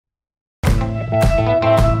You're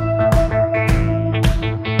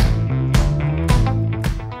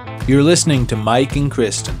listening to Mike and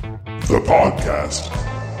Kristen, the podcast.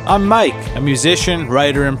 I'm Mike, a musician,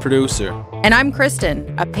 writer, and producer. And I'm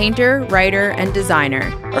Kristen, a painter, writer, and designer.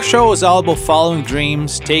 Our show is all about following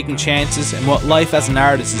dreams, taking chances, and what life as an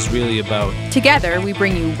artist is really about. Together, we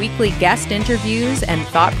bring you weekly guest interviews and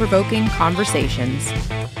thought-provoking conversations.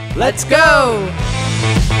 Let's go!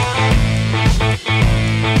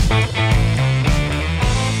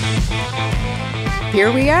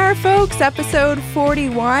 Here we are, folks, episode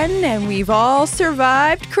 41, and we've all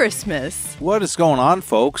survived Christmas. What is going on,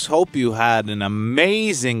 folks? Hope you had an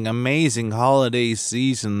amazing, amazing holiday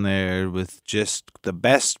season there with just the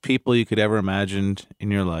best people you could ever imagine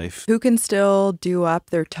in your life. Who can still do up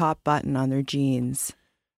their top button on their jeans?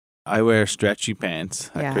 I wear stretchy pants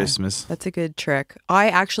at Christmas. That's a good trick. I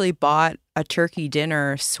actually bought a turkey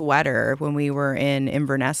dinner sweater when we were in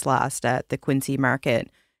Inverness last at the Quincy Market.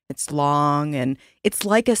 It's long and it's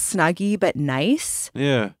like a Snuggie, but nice.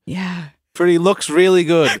 Yeah. Yeah. Looks really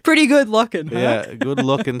good. Pretty good looking, huh? Yeah, good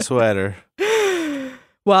looking sweater.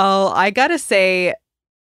 Well, I gotta say,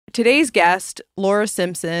 today's guest, Laura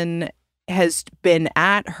Simpson, has been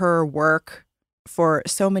at her work for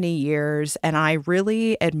so many years, and I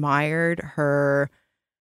really admired her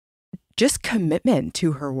just commitment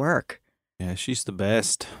to her work. Yeah, she's the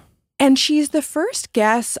best. And she's the first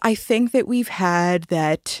guest, I think, that we've had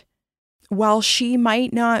that, while she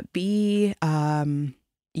might not be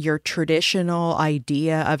your traditional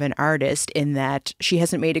idea of an artist in that she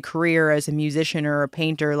hasn't made a career as a musician or a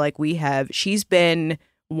painter like we have, she's been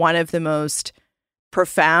one of the most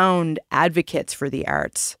profound advocates for the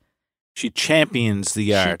arts. She champions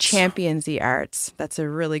the arts. She champions the arts. That's a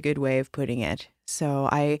really good way of putting it. So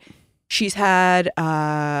she's had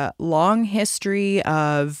a long history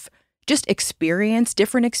of just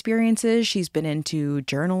different experiences. She's been into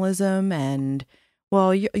journalism and,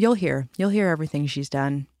 well, you'll hear everything she's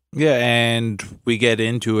done. Yeah, and we get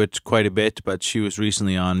into it quite a bit, but she was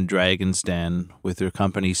recently on Dragon's Den with her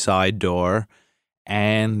company Side Door,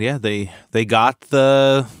 and yeah, they got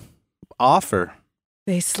the offer.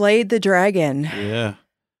 They slayed the dragon. Yeah,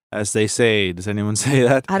 as they say. Does anyone say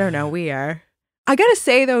that? I don't know. We are. I gotta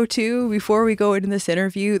say, though, too, before we go into this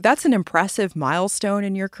interview, that's an impressive milestone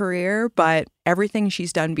in your career, but everything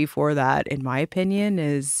she's done before that, in my opinion,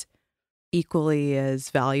 is equally as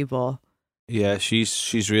valuable. Yeah,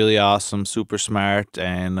 she's really awesome, super smart,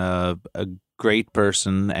 and a great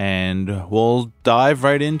person, and we'll dive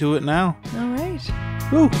right into it now. All right.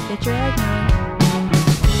 Woo. Get your egg on.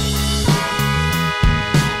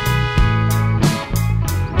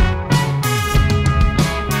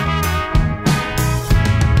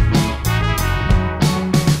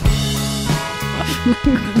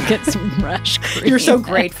 Get some rash cream. You're so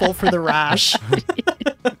grateful for the rash.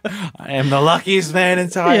 I am the luckiest man in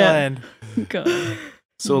Thailand. Yeah. God.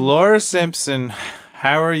 So Laura Simpson,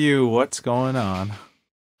 how are you? What's going on?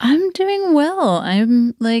 I'm doing well.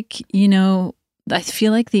 I'm like, I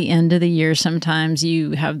feel like the end of the year sometimes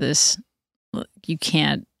you have this, you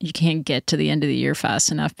can't get to the end of the year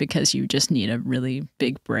fast enough because you just need a really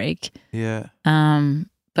big break. Yeah.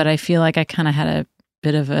 But I feel like I kind of had a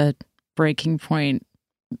bit of a breaking point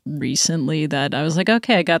recently that I was like,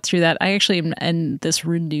 okay, I got through that. I actually am in this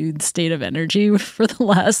renewed state of energy for the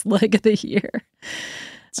last leg of the year.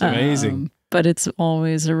 It's amazing. But it's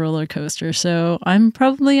always a roller coaster. So I'm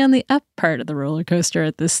probably on the up part of the roller coaster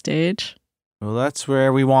at this stage. Well, that's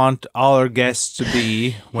where we want all our guests to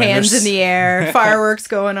be. Hands in the air, fireworks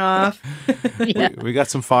going off. Yeah. We got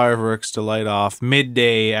some fireworks to light off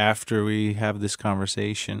midday after we have this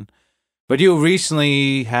conversation. But you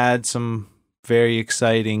recently had some very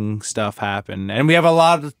exciting stuff happen. And we have a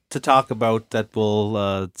lot to talk about that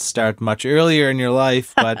will start much earlier in your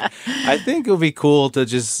life. But I think it would be cool to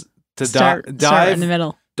just start in the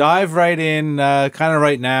middle. Dive right in kind of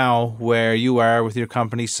right now where you are with your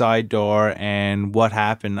company Side Door and what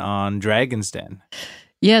happened on Dragon's Den.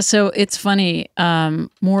 Yeah, so it's funny.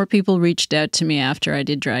 More people reached out to me after I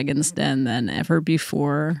did Dragon's Den than ever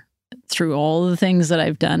before through all the things that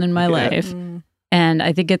I've done in my life. And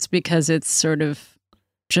I think it's because it's sort of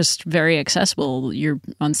just very accessible. You're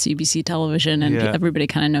on CBC television and everybody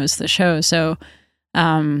kind of knows the show. So,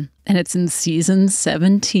 and it's in season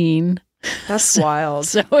 17. That's wild.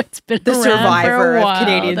 So it's been the around survivor for a while. of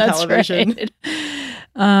Canadian television.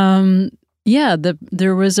 Right.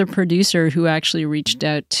 There was a producer who actually reached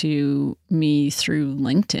out to me through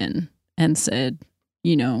LinkedIn and said,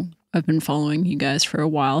 I've been following you guys for a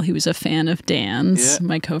while. He was a fan of Dan's,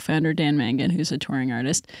 my co-founder, Dan Mangan, who's a touring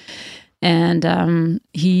artist. And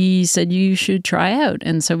he said, you should try out.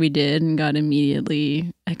 And so we did and got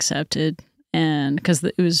immediately accepted. And because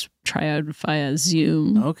it was try out via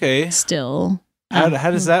Zoom. Okay. Still. How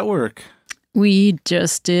does that work? We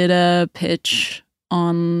just did a pitch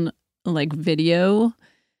on like video,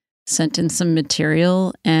 sent in some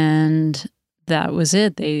material, and that was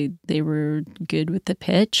it. They were good with the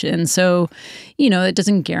pitch. And so, it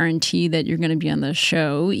doesn't guarantee that you're going to be on the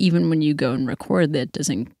show. Even when you go and record, that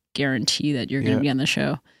doesn't guarantee that you're going to be on the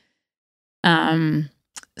show.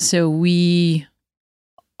 So we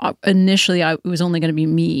initially, it was only going to be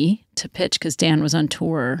me to pitch because Dan was on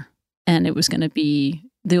tour, and it was going to be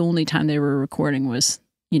the only time they were recording was,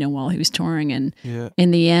 while he was touring. And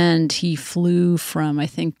in the end, he flew from, I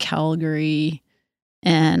think, Calgary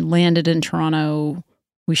and landed in Toronto.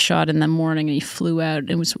 We shot in the morning and he flew out.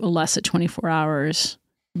 It was less than 24 hours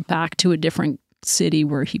back to a different city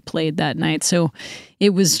where he played that night. So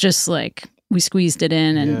it was just like we squeezed it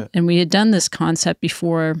in, and we had done this concept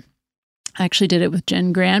before. I actually did it with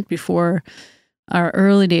Jen Grant before our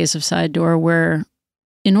early days of Side Door, where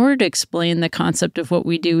in order to explain the concept of what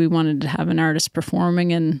we do, we wanted to have an artist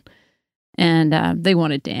performing, and they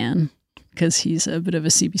wanted Dan because he's a bit of a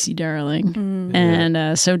CBC darling.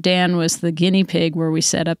 And so Dan was the guinea pig, where we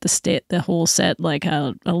set up the whole set like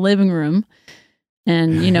a living room.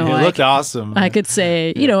 And, it looked awesome. I could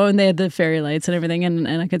say, and they had the fairy lights and everything. And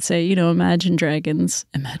I could say, imagine dragons.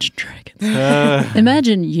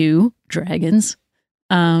 Imagine you, dragons,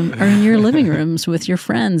 are in your living rooms with your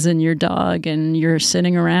friends and your dog, and you're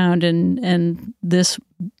sitting around, and this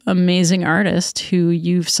amazing artist who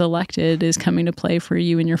you've selected is coming to play for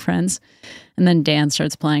you and your friends. And then Dan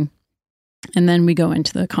starts playing. And then we go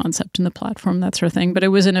into the concept and the platform, that sort of thing. But it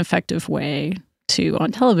was an effective way to,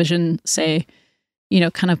 on television, say,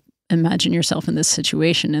 kind of imagine yourself in this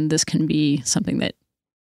situation, and this can be something that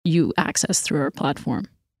you access through our platform.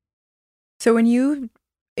 So when you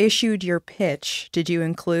issued your pitch, did you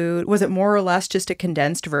include, was it more or less just a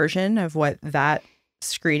condensed version of what that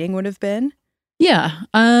screening would have been? Yeah.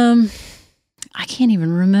 I can't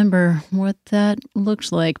even remember what that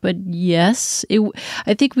looked like, but yes,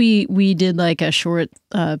 I think we did like a short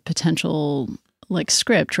potential like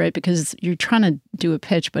script, right? Because you're trying to do a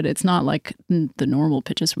pitch, but it's not like the normal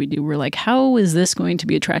pitches we do. We're like, how is this going to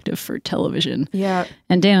be attractive for television? Yeah.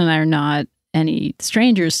 And Dan and I are not any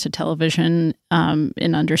strangers to television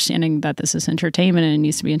in understanding that this is entertainment and it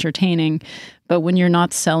needs to be entertaining. But when you're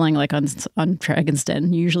not selling, like on Dragon's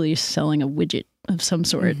Den, usually you're selling a widget of some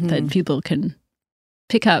sort that people can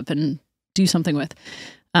pick up and do something with.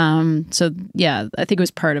 So yeah, I think it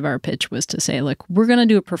was part of our pitch was to say, like, we're going to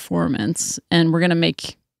do a performance and we're going to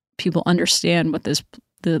make people understand what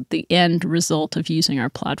the end result of using our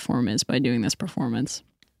platform is by doing this performance.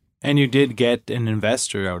 And you did get an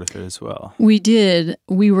investor out of it as well. We did.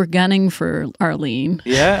 We were gunning for Arlene.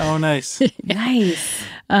 Yeah? Oh, nice. Nice.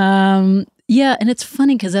 Yeah, and it's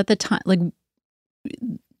funny because at the time, like,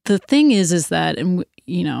 the thing is that, and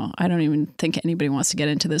I don't even think anybody wants to get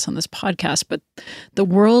into this on this podcast, but the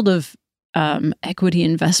world of equity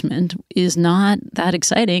investment is not that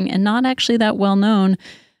exciting and not actually that well known.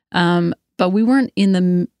 But we weren't in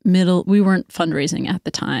the middle. We weren't fundraising at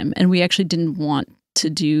the time, and we actually didn't want to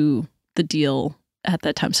do the deal at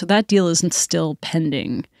that time. So that deal isn't still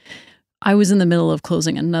pending. I was in the middle of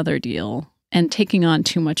closing another deal, and taking on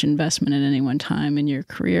too much investment at any one time in your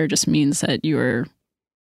career just means that you're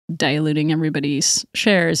diluting everybody's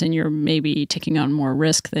shares and you're maybe taking on more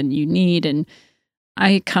risk than you need. And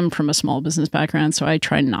I come from a small business background, so I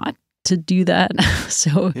try not to do that.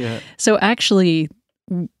 So actually,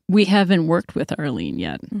 we haven't worked with Arlene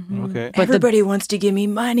yet. Okay. But everybody wants to give me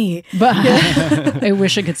money. But I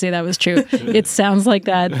wish I could say that was true. It sounds like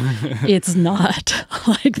that. It's not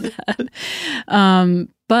like that.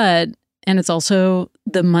 But it's also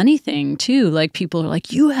the money thing too. Like, people are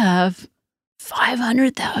like, you have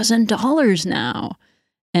 $500,000 now.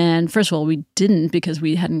 And first of all, we didn't, because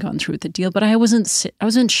we hadn't gone through with the deal. But I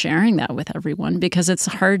wasn't sharing that with everyone, because it's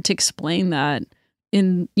hard to explain that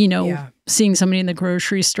in, seeing somebody in the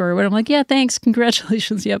grocery store where I'm like, yeah, thanks,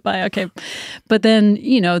 congratulations, yeah, bye, okay. But then,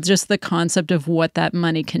 just the concept of what that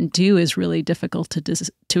money can do is really difficult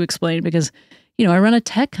to explain, because, I run a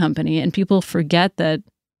tech company and people forget that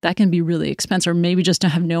can be really expensive, or maybe just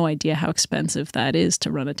have no idea how expensive that is to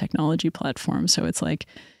run a technology platform. So it's like,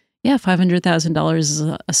 yeah, $500,000 is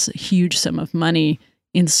a huge sum of money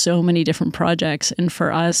in so many different projects. And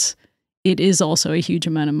for us, it is also a huge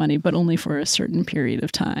amount of money, but only for a certain period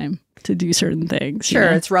of time to do certain things. Sure,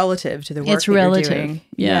 it's relative to the work that you're doing.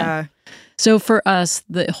 Yeah. So for us,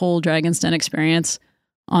 the whole Dragon's Den experience,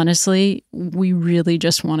 honestly, we really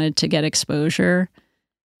just wanted to get exposure.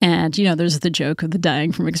 And, there's the joke of the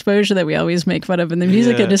dying from exposure that we always make fun of in the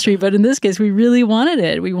music industry. But in this case, we really wanted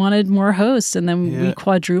it. We wanted more hosts. And then we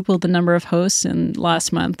quadrupled the number of hosts in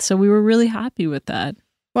last month. So we were really happy with that.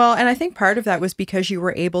 Well, and I think part of that was because you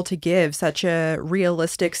were able to give such a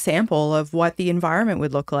realistic sample of what the environment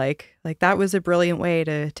would look like. Like, that was a brilliant way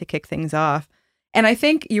to kick things off. And I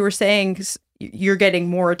think you were saying you're getting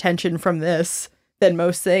more attention from this than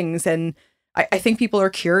most things. And I think people are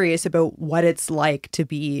curious about what it's like to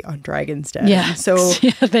be on Dragon's Den. Yeah. So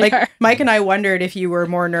they are. Mike and I wondered if you were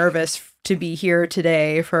more nervous to be here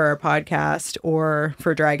today for our podcast or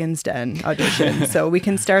for Dragon's Den audition. So we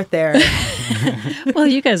can start there. Well,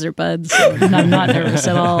 you guys are buds, so I'm not nervous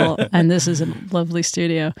at all. And this is a lovely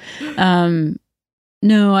studio. No,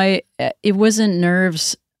 it wasn't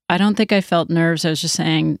nerves. I don't think I felt nerves. I was just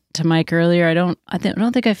saying to Mike earlier, I don't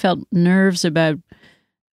think I felt nerves about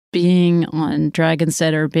being on Dragon's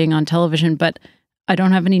Den or being on television, but I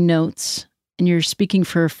don't have any notes, and you're speaking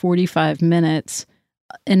for 45 minutes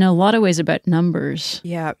in a lot of ways about numbers.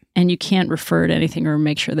 Yeah. And you can't refer to anything or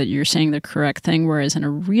make sure that you're saying the correct thing. Whereas in a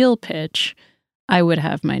real pitch, I would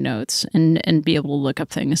have my notes and be able to look up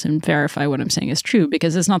things and verify what I'm saying is true,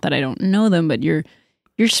 because it's not that I don't know them, but you're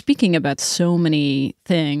speaking about so many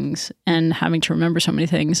things and having to remember so many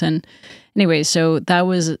things. And anyway, so that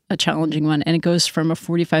was a challenging one. And it goes from a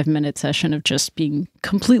 45-minute session of just being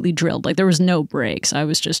completely drilled. Like, there was no breaks. I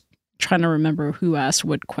was just trying to remember who asked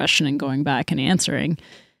what question and going back and answering.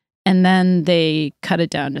 And then they cut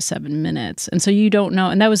it down to 7 minutes. And so you don't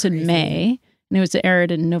know. And that was in May, and it was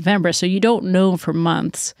aired in November. So you don't know for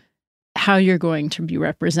months how you're going to be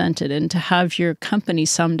represented. And to have your company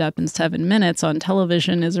summed up in 7 minutes on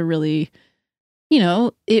television is a really,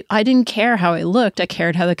 I didn't care how I looked. I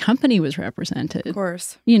cared how the company was represented. Of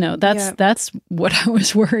course. That's what I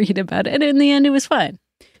was worried about. And in the end, it was fine.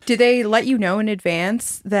 Did they let you know in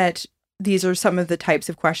advance that these are some of the types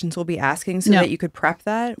of questions we'll be asking so that you could prep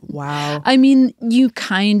that? Wow. I mean, you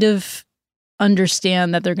kind of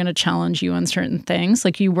understand that they're going to challenge you on certain things.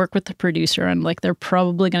 Like, you work with the producer and like, they're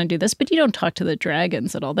probably going to do this, but you don't talk to the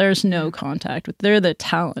dragons at all. There's no contact with, they're the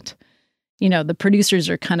talent. The producers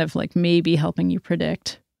are kind of like maybe helping you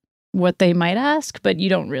predict what they might ask, but you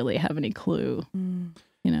don't really have any clue.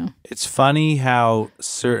 It's funny how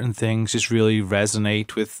certain things just really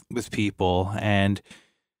resonate with people, and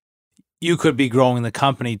you could be growing the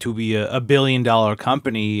company to be a $1 billion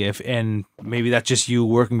company, and maybe that's just you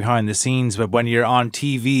working behind the scenes. But when you're on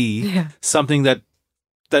TV, something that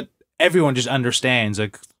everyone just understands,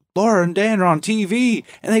 like Laura and Dan are on TV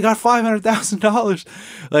and they got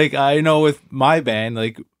 $500,000. Like, I know with my band,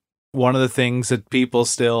 like, one of the things that people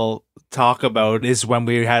still talk about is when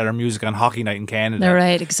we had our music on Hockey Night in Canada. They're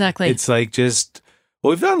right, exactly. It's like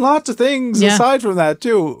we've done lots of things aside from that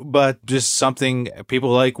too, but just something people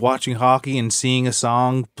like watching hockey and seeing a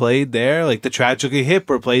song played there. Like, the Tragically Hip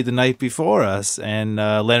were played the night before us, and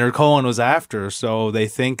Leonard Cohen was after. So they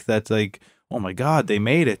think that, like, oh my God, they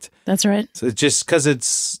made it. That's right. So it's just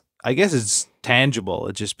because I guess it's tangible.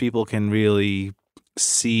 It's just people can really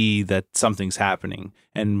see that something's happening.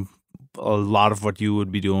 And a lot of what you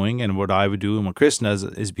would be doing and what I would do and what Chris does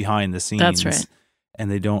is behind the scenes. That's right.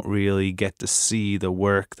 And they don't really get to see the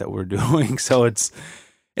work that we're doing. So it's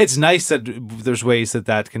nice that there's ways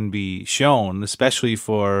that can be shown, especially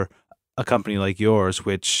for a company like yours,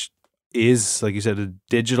 which is, like you said, a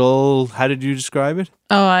digital. How did you describe it?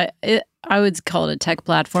 Oh, I would call it a tech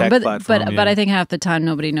platform, but I think half the time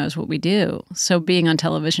nobody knows what we do. So being on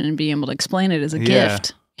television and being able to explain it is a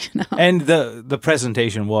gift. And the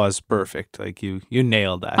presentation was perfect. Like, you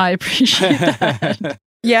nailed that. I appreciate that.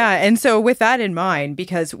 Yeah. And so with that in mind,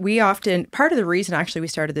 because part of the reason actually we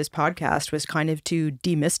started this podcast was kind of to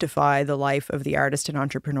demystify the life of the artist and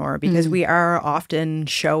entrepreneur, because we are often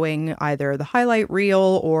showing either the highlight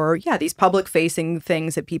reel or, these public facing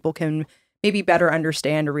things that people can maybe better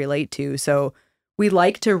understand or relate to. So we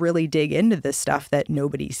like to really dig into this stuff that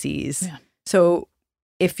nobody sees. Yeah. So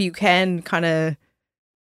if you can kind of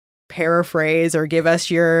paraphrase or give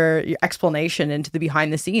us your explanation into the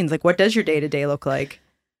behind the scenes, like, what does your day-to-day look like?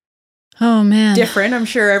 Oh man. Different, I'm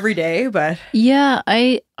sure, every day, but yeah,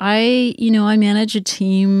 I manage a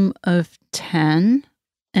team of 10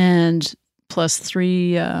 and plus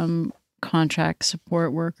 3 contract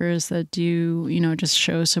support workers that do, just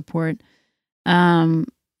show support. And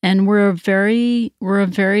we're a very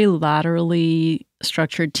laterally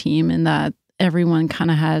structured team in that everyone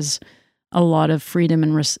kind of has a lot of freedom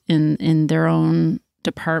in their own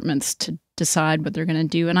departments to decide what they're going to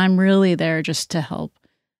do. And I'm really there just to help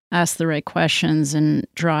ask the right questions and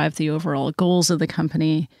drive the overall goals of the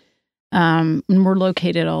company. And we're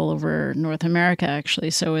located all over North America, actually.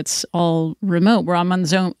 So it's all remote. Where I'm on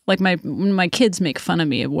Zoom. Like my kids make fun of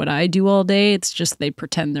me of what I do all day. It's just they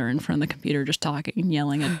pretend they're in front of the computer just talking and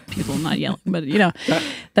yelling at people, not yelling, but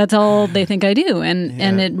that's all they think I do.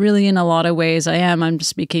 And it really, in a lot of ways, I am. I'm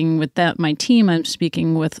speaking with my team. I'm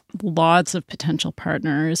speaking with lots of potential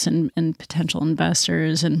partners and potential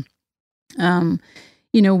investors. And,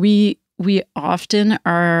 we often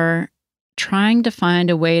are trying to find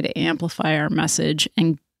a way to amplify our message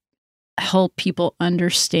and help people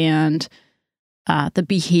understand the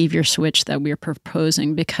behavior switch that we're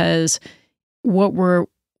proposing, because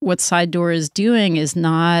what Side Door is doing is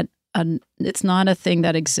it's not a thing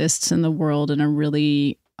that exists in the world in a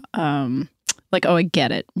really like, oh, I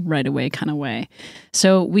get it right away kind of way.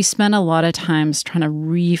 So we spend a lot of times trying to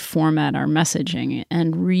reformat our messaging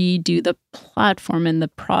and redo the platform and the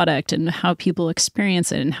product and how people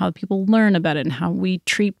experience it and how people learn about it and how we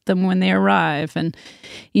treat them when they arrive. And,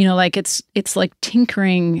 like it's like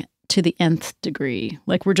tinkering to the nth degree.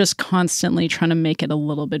 Like we're just constantly trying to make it a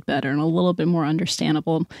little bit better and a little bit more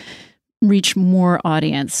understandable, reach more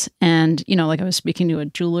audience. And, like I was speaking to a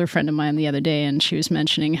jeweler friend of mine the other day, and she was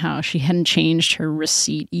mentioning how she hadn't changed her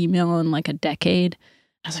receipt email in like a decade.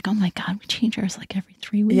 I was like, oh my God, we change ours like every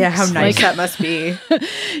 3 weeks. Yeah, how nice that must be.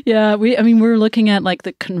 Yeah, we're looking at like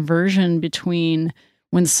the conversion between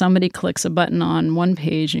when somebody clicks a button on one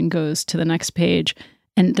page and goes to the next page.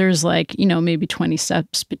 And there's like, maybe 20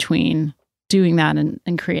 steps between doing that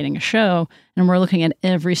and creating a show. And we're looking at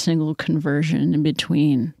every single conversion in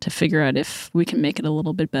between to figure out if we can make it a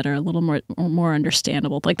little bit better, a little more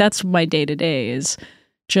understandable. Like that's my day-to-day is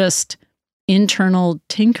just internal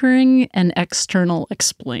tinkering and external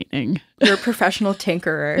explaining. You're a professional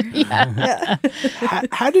tinkerer. Yeah.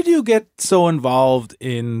 How did you get so involved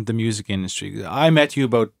in the music industry? I met you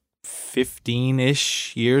about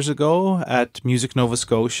 15-ish years ago at Music Nova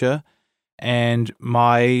Scotia. And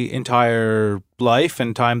my entire life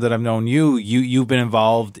and time that I've known you've been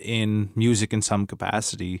involved in music in some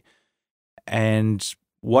capacity. And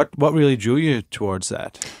what really drew you towards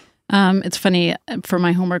that? It's funny. For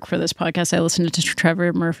my homework for this podcast, I listened to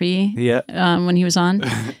Trevor Murphy when he was on.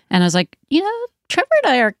 And I was like, Trevor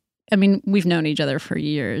and I we've known each other for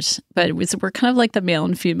years, but we're kind of like the male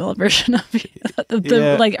and female version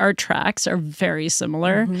of like our tracks are very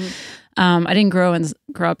similar. Mm-hmm. I didn't grow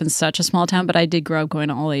up in such a small town, but I did grow up going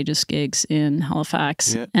to all ages gigs in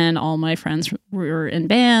Halifax, and all my friends were in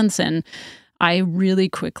bands. And I really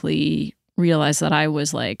quickly realized that I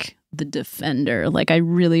was like the defender. Like I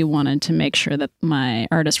really wanted to make sure that my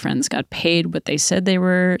artist friends got paid what they said they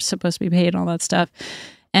were supposed to be paid and all that stuff.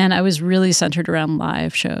 And I was really centered around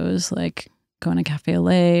live shows, like going to Cafe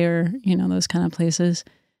LA or, those kind of places.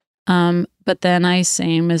 But then I,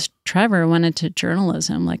 same as Trevor, went into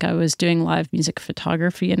journalism. Like I was doing live music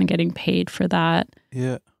photography and getting paid for that.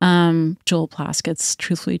 Yeah. Joel Plaskett's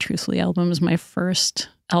Truthfully album was my first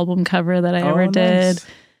album cover that I ever did. Nice.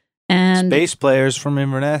 And bass players from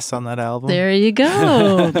Inverness on that album. There you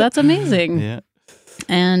go. That's amazing. Yeah.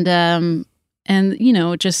 And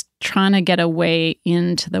just trying to get a way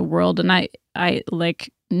into the world. And I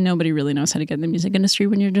like, nobody really knows how to get in the music industry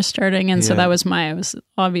when you're just starting. And so it was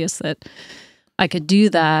obvious that I could do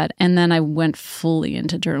that. And then I went fully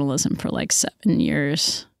into journalism for like 7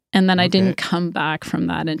 years. And then I didn't come back from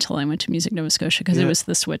that until I went to Music Nova Scotia, because it was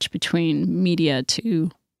the switch between media to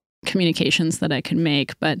communications that I could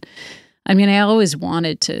make. But I always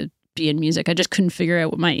wanted to be in music. I just couldn't figure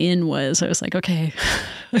out what my in was. I was like, okay,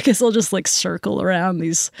 I guess I'll just like circle around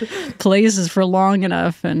these places for long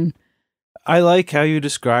enough. And I like how you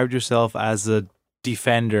described yourself as a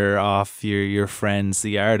defender of your friends,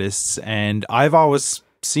 the artists. And I've always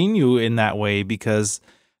seen you in that way, because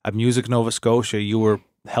at Music Nova Scotia, you were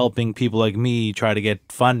helping people like me try to get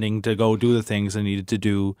funding to go do the things I needed to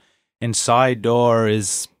do. And Side Door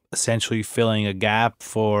is essentially filling a gap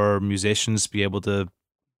for musicians to be able to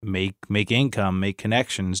make income, make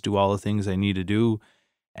connections, do all the things they need to do.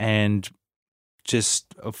 And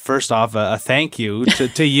just first off, a thank you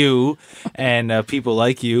to you and people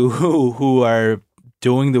like you who are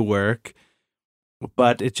doing the work.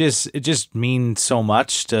 But it just means so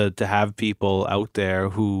much to have people out there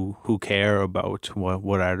who care about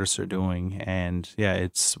what artists are doing. And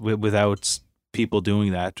it's without people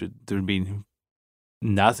doing that, there'd be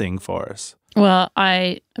nothing for us. Well,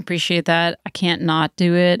 I appreciate that. I can't not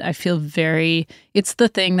do it. I feel it's the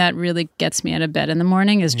thing that really gets me out of bed in the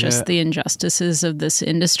morning is just the injustices of this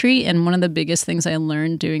industry. And one of the biggest things I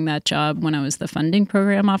learned doing that job when I was the funding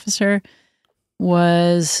program officer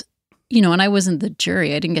was, and I wasn't the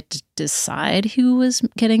jury. I didn't get to decide who was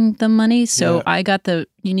getting the money. So I got the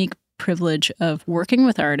unique privilege of working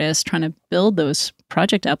with artists, trying to build those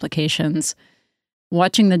project applications,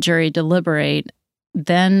 watching the jury deliberate,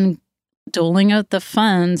 then doling out the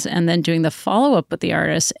funds, and then doing the follow-up with the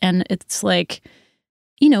artists. And it's like,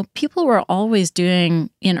 people were always doing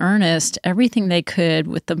in earnest everything they could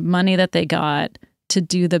with the money that they got to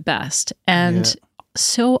do the best. And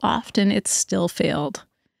so often it's still failed.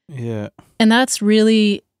 Yeah. And that's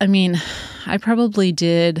really, I probably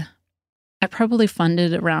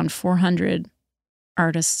funded around 400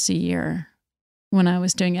 artists a year when I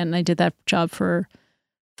was doing it. And I did that job for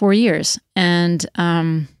 4 years. And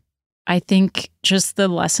I think just the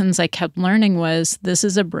lessons I kept learning was this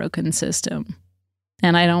is a broken system.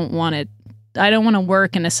 And I don't want to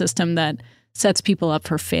work in a system that sets people up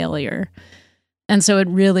for failure. And so it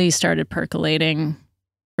really started percolating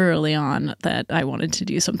early on that I wanted to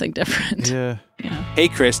do something different. Yeah. Hey,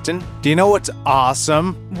 Kristen, do you know what's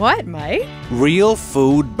awesome? What, Mike? Real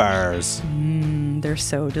food bars. They're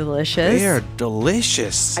so delicious. They are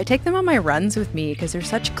delicious. I take them on my runs with me because they're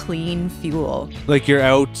such clean fuel. Like you're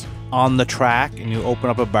out on the track and you open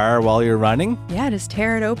up a bar while you're running? Yeah, just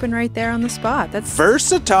tear it open right there on the spot. That's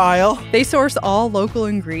versatile. They source all local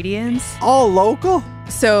ingredients. All local?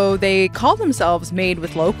 So they call themselves Made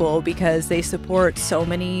with Local because they support so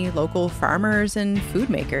many local farmers and food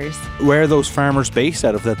makers. Where are those farmers based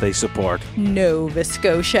out of that they support? Nova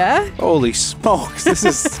Scotia. Holy smokes, this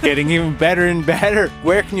is getting even better and better.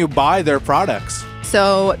 Where can you buy their products?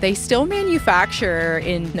 So they still manufacture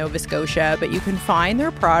in Nova Scotia, but you can find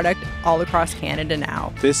their product all across Canada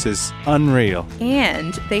now. This is unreal.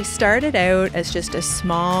 And they started out as just a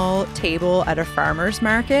small table at a farmer's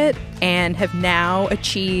market and have now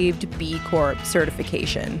achieved B Corp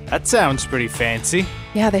certification. That sounds pretty fancy.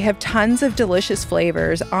 Yeah, they have tons of delicious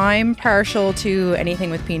flavors. I'm partial to anything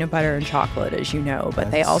with peanut butter and chocolate, as you know,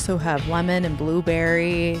 but they also have lemon and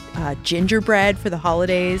blueberry, gingerbread for the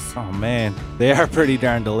holidays. Oh man, they are pretty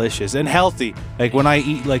darn delicious and healthy. Like when I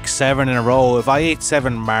eat like 7 in a row, if I ate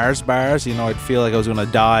 7 Mars bars, I'd feel like I was going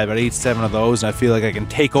to die, but I eat 7 of those and I feel like I can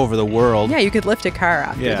take over the world. Yeah, you could lift a car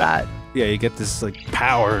after that. Yeah, you get this like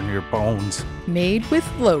power in your bones. Made with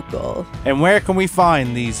Local. And where can we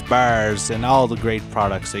find these bars and all the great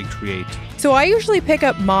products they create? So I usually pick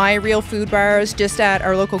up my real food bars just at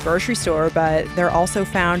our local grocery store, but they're also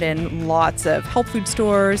found in lots of health food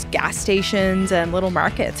stores, gas stations, and little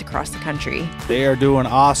markets across the country. They are doing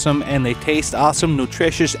awesome, and they taste awesome,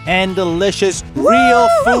 nutritious, and delicious. Real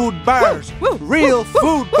food bars. Real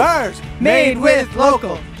food bars. Made with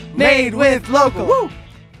Local. Made with Local. Woo!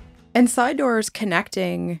 And Side Doors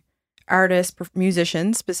connecting artists,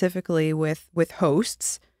 musicians specifically with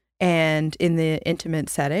hosts, and in the intimate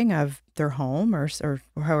setting of their home or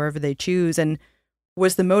however they choose. And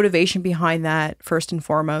was the motivation behind that first and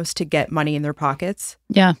foremost to get money in their pockets?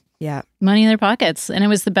 Yeah. Yeah. Money in their pockets. And it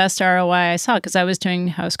was the best ROI I saw because I was doing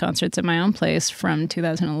house concerts at my own place from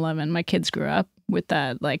 2011. My kids grew up with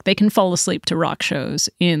that. Like they can fall asleep to rock shows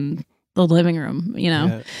in the living room,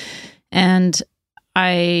 Yeah. And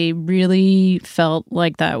I really felt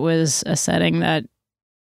like that was a setting that,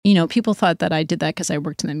 people thought that I did that because I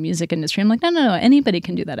worked in the music industry. I'm like, no, anybody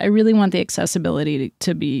can do that. I really want the accessibility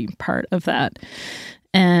to be part of that.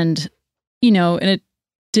 And, and it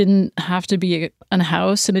didn't have to be a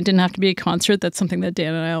house and it didn't have to be a concert. That's something that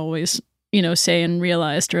Dan and I always, say and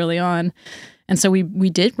realized early on. And so we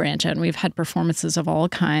did branch out and we've had performances of all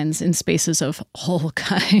kinds in spaces of all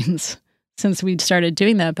kinds since we started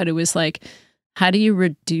doing that. But it was like, how do you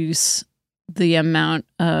reduce the amount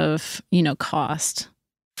of, cost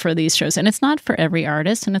for these shows? And it's not for every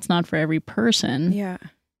artist and it's not for every person. Yeah.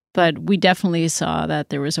 But we definitely saw that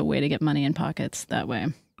there was a way to get money in pockets that way.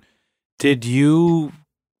 Did you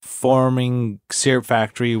forming Syrup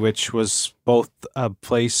Factory, which was both a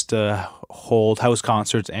place to hold house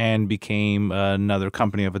concerts and became another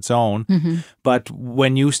company of its own, but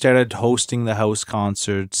when you started hosting the house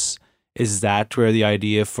concerts, is that where the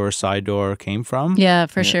idea for Side Door came from? Yeah,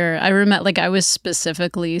 for sure. I remember, I was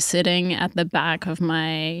specifically sitting at the back of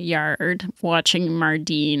my yard watching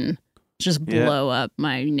Mardine just blow up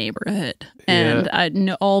my neighborhood. And I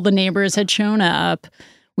know all the neighbors had shown up.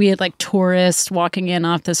 We had tourists walking in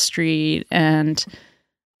off the street. And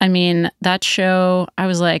that show, I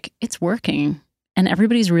was like, it's working. And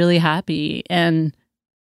everybody's really happy. And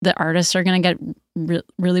the artists are going to get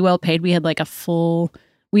really well paid. We had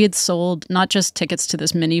we had sold not just tickets to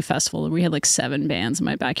this mini festival. We had 7 bands in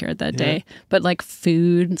my backyard that day, but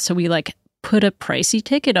food. So we put a pricey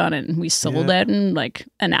ticket on it and we sold it in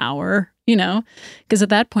an hour, because at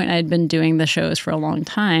that point I had been doing the shows for a long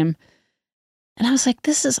time. And I was like,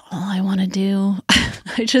 this is all I want to do.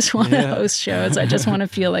 I just want to host shows. I just want to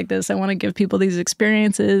feel like this. I want to give people these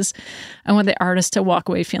experiences. I want the artist to walk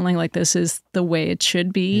away feeling like this is the way it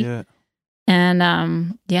should be. Yeah. And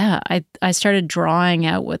I started drawing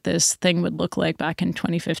out what this thing would look like back in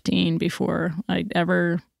 2015 before I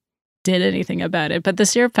ever did anything about it. But the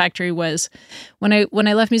Syrup Factory was when I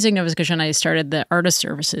left Music Nova Scotia and I started the artist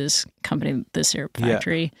services company, the Syrup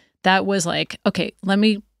Factory. That was like, okay, let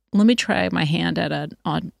me try my hand at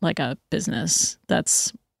on like a business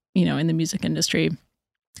that's, you know, in the music industry.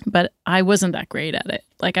 But I wasn't that great at it.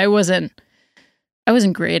 Like I wasn't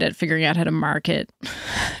great at figuring out how to market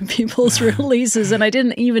people's releases, and I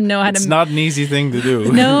didn't even know how to. It's not an easy thing to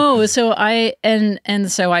do. No, so I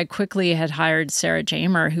quickly had hired Sarah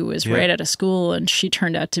Jamer, who was right out of school, and she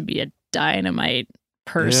turned out to be a dynamite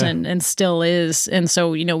person and still is. And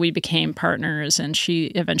so, you know, we became partners, and she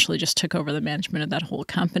eventually just took over the management of that whole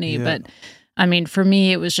company. Yeah. But I mean, for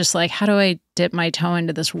me, it was just like, how do I dip my toe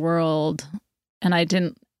into this world? And I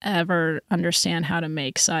didn't ever understand how to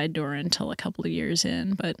make Side Door until a couple of years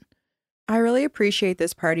in. But I really appreciate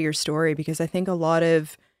this part of your story, because I think a lot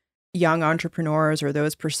of young entrepreneurs or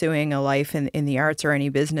those pursuing a life in the arts or any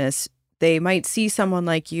business, they might see someone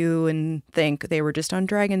like you and think they were just on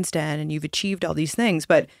Dragon's Den and you've achieved all these things.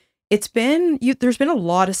 But it's been, there's been a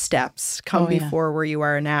lot of steps come before where you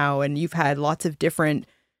are now, and you've had lots of different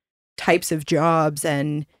types of jobs,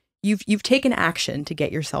 and you've taken action to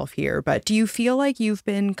get yourself here. But do you feel like you've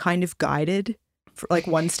been kind of guided for like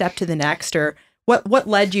one step to the next, or what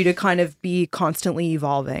led you to kind of be constantly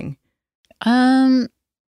evolving? I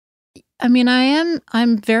mean,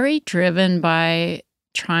 I'm very driven by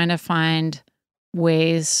trying to find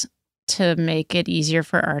ways to make it easier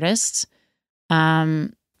for artists.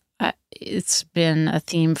 It's been a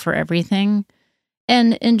theme for everything.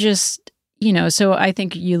 And just, you know, so I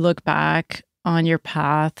think you look back on your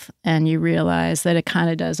path and you realize that it kind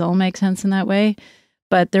of does all make sense in that way.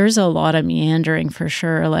 But there's a lot of meandering for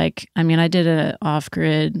sure. Like, I mean, I did an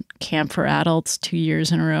off-grid camp for adults 2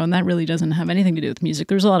 years in a row, and that really doesn't have anything to do with music.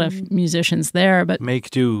 There's a lot of musicians there, but Make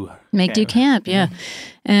do camp, yeah.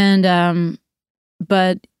 And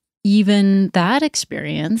but even that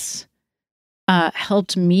experience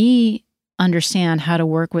helped me understand how to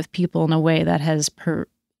work with people in a way that has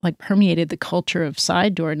permeated the culture of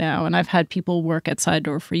Side Door now. And I've had people work at Side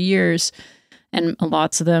Door for years, and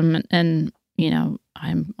lots of them, and you know,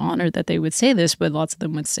 I'm honored that they would say this, but lots of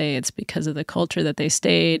them would say it's because of the culture that they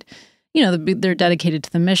stayed. You know, they're dedicated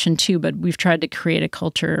to the mission too, but we've tried to create a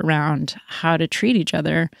culture around how to treat each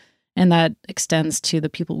other. And that extends to the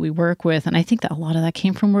people we work with. And I think that a lot of that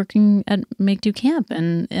came from working at Make Do Camp.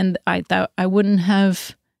 And I thought I wouldn't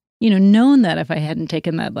have, you know, known that if I hadn't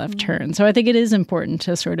taken that left turn. So I think it is important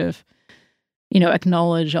to sort of, you know,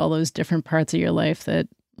 acknowledge all those different parts of your life that,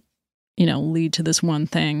 you know, lead to this one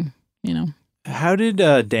thing, you know. How did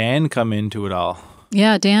Dan come into it all?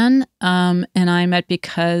 Yeah, Dan and I met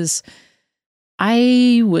because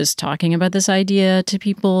I was talking about this idea to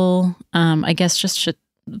people, I guess just to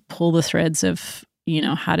pull the threads of, you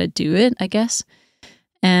know, how to do it, I guess.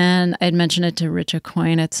 And I'd mentioned it to Rich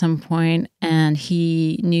Aucoin at some point, and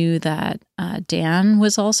he knew that Dan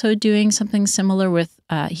was also doing something similar with,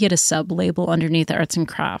 he had a sub-label underneath Arts and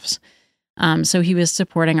Crafts. So he was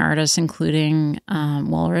supporting artists, including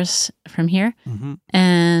Walrus from here,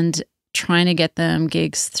 and trying to get them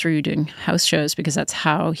gigs through doing house shows, because that's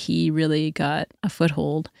how he really got a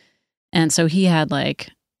foothold. And so he had like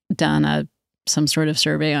done some sort of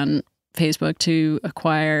survey on Facebook to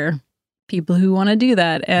acquire people who want to do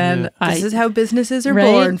that. And this is how businesses are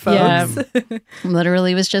born, folks. Yeah.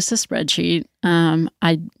 Literally was just a spreadsheet.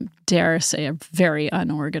 I dare say a very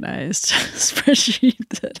unorganized spreadsheet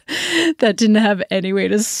that didn't have any way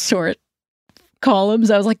to sort columns.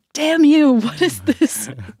 I was like, damn you, what is this?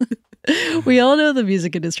 We all know the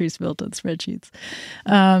music industry is built on spreadsheets.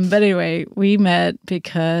 But anyway, we met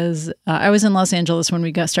because I was in Los Angeles when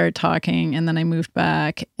we started talking, and then I moved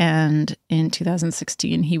back. And in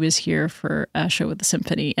 2016, he was here for a show with the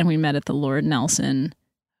symphony, and we met at the Lord Nelson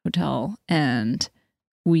Hotel. And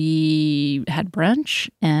we had brunch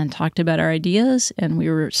and talked about our ideas, and we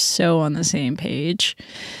were so on the same page.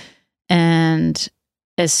 And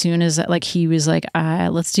as soon as he was like,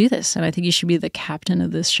 let's do this. And I think you should be the captain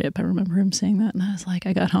of this ship. I remember him saying that. And I was like,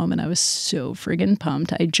 I got home and I was so friggin'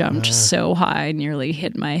 pumped. I jumped so high, nearly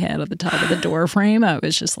hit my head at the top of the door frame. I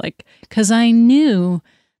was just like, because I knew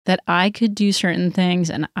that I could do certain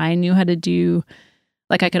things, and I knew how to do,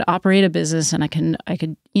 like I could operate a business, and I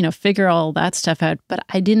could, you know, figure all that stuff out. But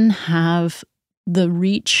I didn't have the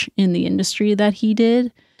reach in the industry that he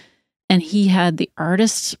did. and he had the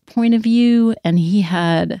artist's point of view, and he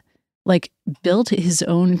had like built his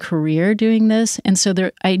own career doing this. And so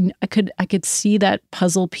there, I could see that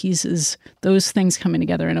puzzle pieces, those things coming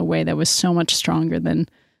together in a way that was so much stronger than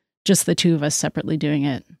just the two of us separately doing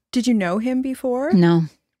it. Did you know him before? No.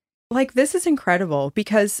 Like, this is incredible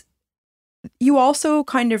because you also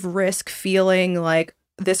kind of risk feeling like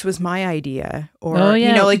this was my idea, or,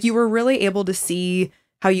 you know, like you were really able to see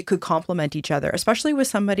how you could complement each other, especially with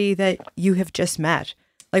somebody that you have just met.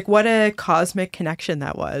 Like, what a cosmic connection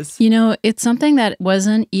that was. You know, it's something that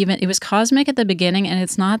wasn't even, it was cosmic at the beginning, and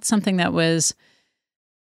it's not something that was,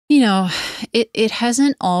 you know, it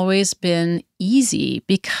hasn't always been easy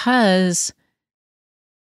because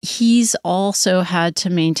he's also had to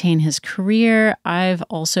maintain his career. I've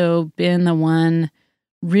also been the one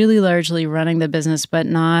really largely running the business, but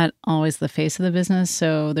not always the face of the business.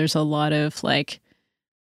 So there's a lot of like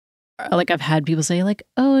I've had people say like,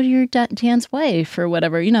 oh, you're Dan's wife or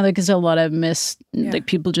whatever, you know, like there's a lot of like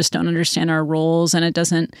people just don't understand our roles, and it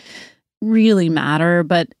doesn't really matter.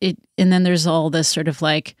 But and then there's all this sort of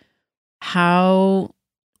like, what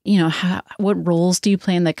roles do you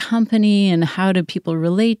play in the company, and how do people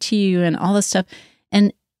relate to you, and all this stuff.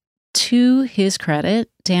 And to his credit,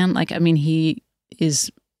 Dan, like, I mean, he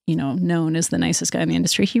is, you know, known as the nicest guy in the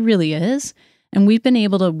industry. He really is. And we've been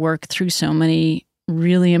able to work through so many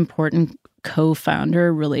really important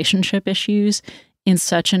co-founder relationship issues in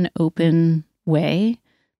such an open way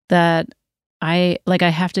that I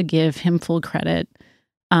have to give him full credit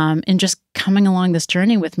in just coming along this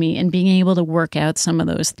journey with me and being able to work out some of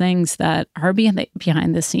those things that are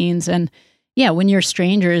behind the scenes. And yeah, when you're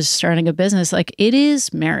strangers starting a business, like, it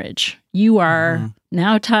is marriage. You are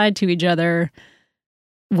now tied to each other,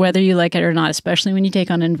 whether you like it or not, especially when you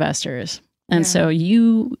take on investors. And so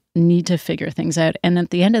you need to figure things out. And at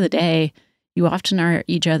the end of the day, you often are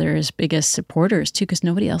each other's biggest supporters too, because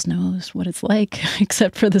nobody else knows what it's like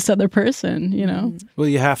except for this other person, you know? Well,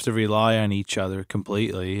 you have to rely on each other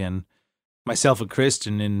completely. And myself and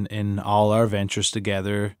Kristen, in all our ventures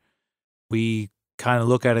together, we kind of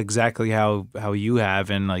look at exactly how you have,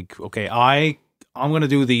 and like, okay, I'm going to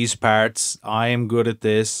do these parts. I am good at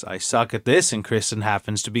this. I suck at this, and Kristen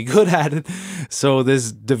happens to be good at it. So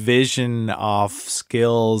this division of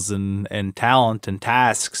skills and talent and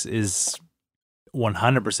tasks is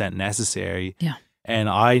 100% necessary. Yeah. And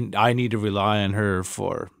I need to rely on her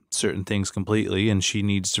for certain things completely, and she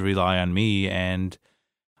needs to rely on me. And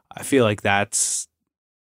I feel like those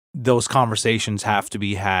conversations have to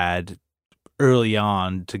be had early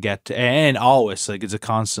on to get to, and always, like, it's a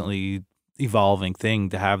constantly evolving thing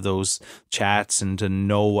to have those chats and to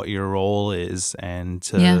know what your role is and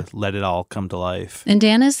to let it all come to life. And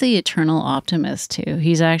Dan is the eternal optimist too.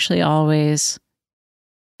 He's actually always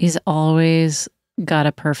got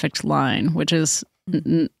a perfect line, which is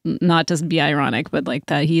not to be ironic, but like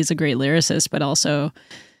that he's a great lyricist, but also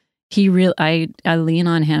I lean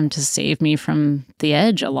on him to save me from the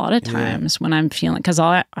edge a lot of times when I'm feeling, because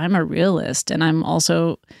I'm a realist, and I'm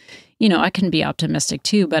also, you know, I can be optimistic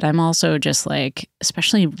too, but I'm also just like,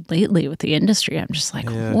 especially lately with the industry, I'm just like,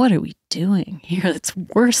 what are we doing here? It's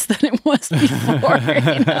worse than it was before,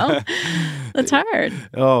 you know? That's hard.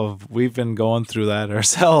 Oh, we've been going through that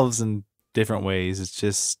ourselves in different ways. It's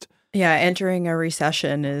just... Yeah, entering a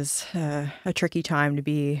recession is a tricky time to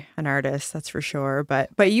be an artist, that's for sure.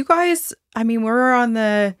 But you guys, I mean, we're on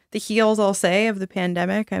the heels, I'll say, of the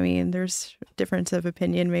pandemic. I mean, there's a difference of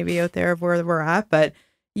opinion maybe out there of where we're at, but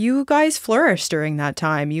you guys flourished during that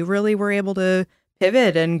time. You really were able to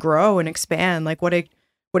pivot and grow and expand. Like, what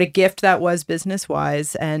a gift that was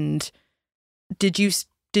business-wise. And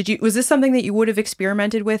was this something that you would have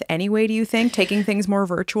experimented with anyway, do you think, taking things more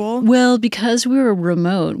virtual? Well, because we were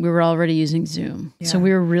remote, we were already using Zoom. Yeah. So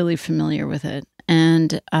we were really familiar with it.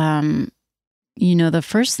 And, you know, the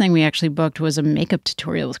first thing we actually booked was a makeup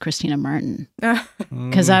tutorial with Christina Martin.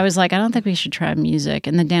 Because I was like, I don't think we should try music.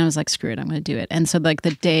 And then Dan was like, screw it, I'm going to do it. And so like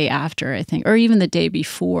the day after, I think, or even the day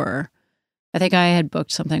before, I think I had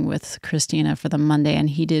booked something with Christina for the Monday, and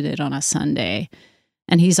he did it on a Sunday.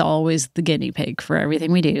 And he's always the guinea pig for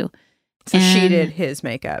everything we do. So she did his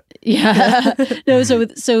makeup. Yeah. No,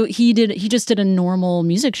 so he just did a normal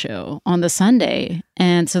music show on the Sunday.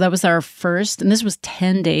 And so that was our first, and this was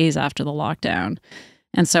 10 days after the lockdown.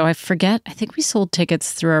 And so I think we sold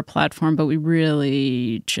tickets through our platform, but we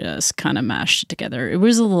really just kind of mashed it together. It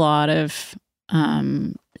was a lot of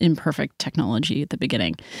imperfect technology at the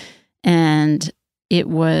beginning. And I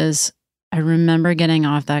remember getting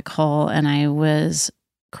off that call, and I was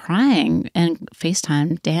crying and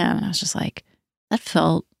FaceTime Dan. And I was just like, that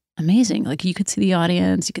felt amazing. Like, you could see the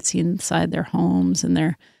audience, you could see inside their homes and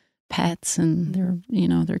their pets and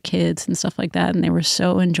their kids and stuff like that. And they were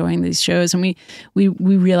so enjoying these shows. And we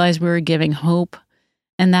realized we were giving hope.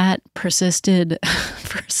 And that persisted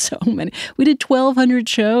for so many. We did 1,200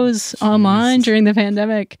 shows online during the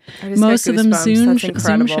pandemic. Most of them Zoom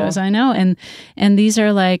shows. I know. And these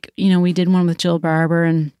are like, we did one with Jill Barber,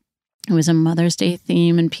 and it was a Mother's Day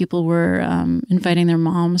theme, and people were inviting their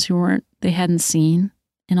moms who they hadn't seen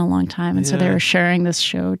in a long time. And so they were sharing this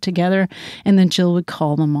show together. And then Jill would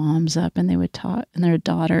call the moms up, and they would talk, and their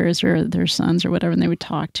daughters or their sons or whatever, and they would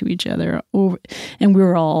talk to each other over, and we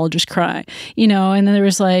were all just crying, and then there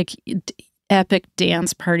was like epic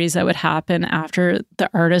dance parties that would happen after the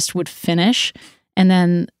artist would finish. And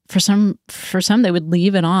then for some they would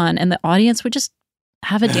leave it on, and the audience would just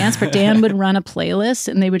have a dance party. Dan would run a playlist,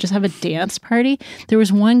 and they would just have a dance party. There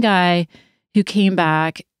was one guy who came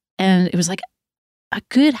back, and it was like a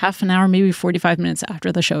good half an hour, maybe 45 minutes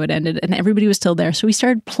after the show had ended, and everybody was still there. So we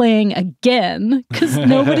started playing again because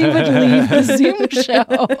nobody would leave the Zoom show.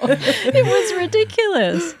 It was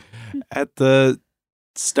ridiculous. At the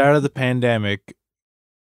start of the pandemic,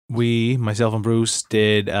 myself and Bruce,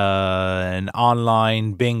 did an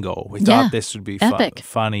online bingo. We thought this would be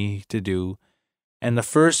funny to do. And the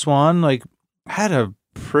first one, had a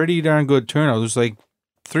pretty darn good turnout. There was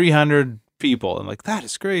 300 people. I'm like, that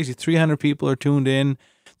is crazy. 300 people are tuned in.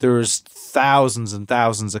 There was thousands and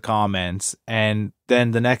thousands of comments. And then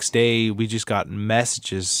the next day, we just got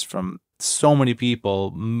messages from so many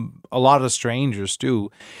people, a lot of strangers too.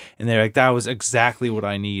 And they're like, that was exactly what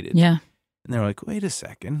I needed. Yeah. And they're like, wait a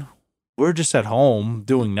second. We're just at home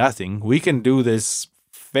doing nothing. We can do this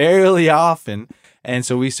fairly often. And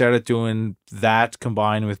so we started doing that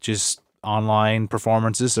combined with just online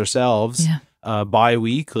performances ourselves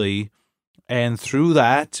bi-weekly. And through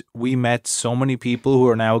that, we met so many people who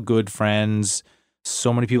are now good friends.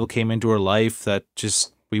 So many people came into our life that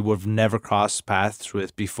just we would have never crossed paths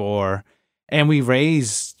with before. And we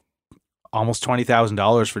raised almost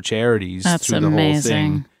 $20,000 for charities through the whole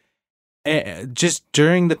thing. And just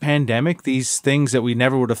during the pandemic, these things that we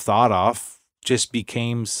never would have thought of just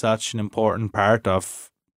became such an important part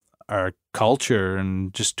of our culture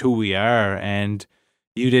and just who we are. And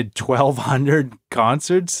you did 1,200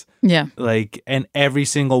 concerts. Yeah. And every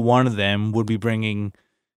single one of them would be bringing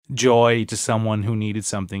joy to someone who needed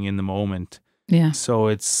something in the moment. Yeah. So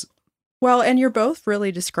it's... Well, and you're both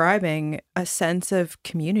really describing a sense of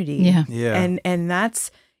community. Yeah. Yeah. And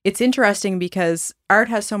it's interesting because art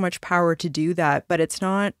has so much power to do that, but it's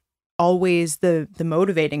not always the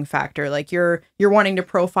motivating factor. You're wanting to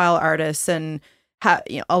profile artists and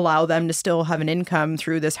allow them to still have an income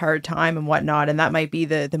through this hard time and whatnot. And that might be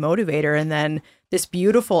the motivator. And then this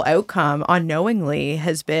beautiful outcome unknowingly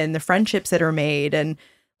has been the friendships that are made. And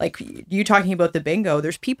you talking about the bingo,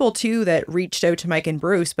 there's people too that reached out to Mike and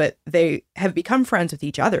Bruce, but they have become friends with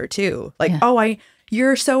each other too.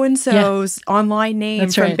 You're so-and-so's online name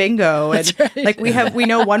from bingo. And we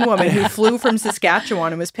know one woman who flew from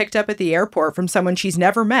Saskatchewan and was picked up at the airport from someone she's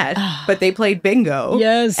never met, but they played bingo.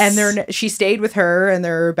 Yes. And she stayed with her and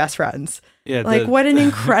they're best friends. Yeah. What an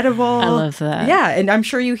incredible... I love that. Yeah. And I'm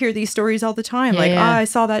sure you hear these stories all the time. I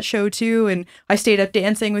saw that show too. And I stayed up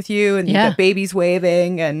dancing with you and the babies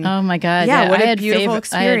waving. And oh my God. Yeah. What a beautiful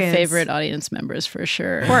experience. I had favorite audience members for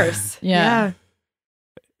sure. Of course. Yeah.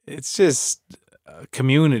 It's just...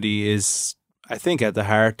 community is, I think, at the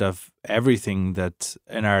heart of everything that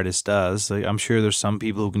an artist does. I'm sure there's some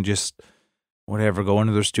people who can just go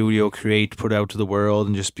into their studio, create, put out to the world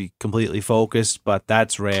and just be completely focused, but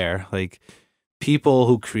that's rare. People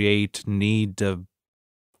who create need to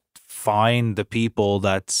find the people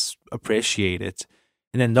that appreciate it,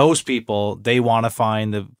 and then those people, they want to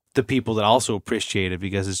find the people that also appreciate it,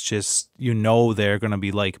 because it's just they're going to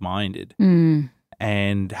be like-minded.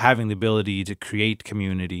 And having the ability to create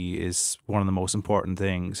community is one of the most important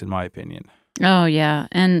things, in my opinion. Oh, yeah.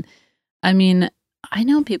 And I mean, I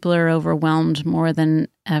know people are overwhelmed more than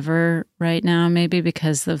ever right now, maybe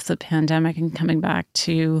because of the pandemic and coming back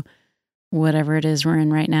to whatever it is we're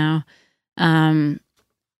in right now.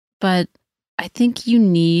 But I think you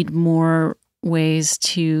need more ways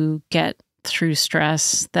to get through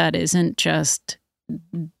stress that isn't just,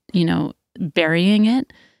 burying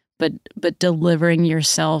it, but delivering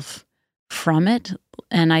yourself from it.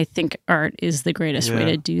 And I think art is the greatest way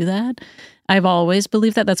to do that. I've always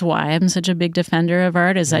believed that. That's why I'm such a big defender of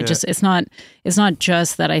art. It's not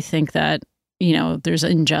just that I think that, there's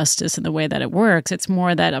injustice in the way that it works. It's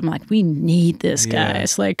more that I'm like, we need this,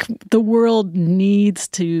 guys. The world needs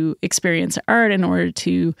to experience art in order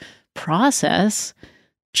to process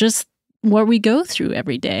just what we go through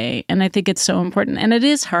every day. And I think it's so important. And it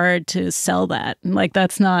is hard to sell that. Like,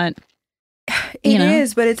 that's not... It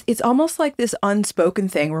is, but it's almost like this unspoken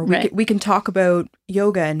thing where we can talk about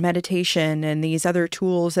yoga and meditation and these other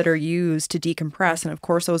tools that are used to decompress. And of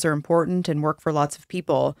course, those are important and work for lots of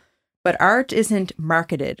people. But art isn't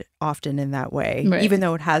marketed often in that way, even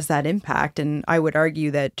though it has that impact. And I would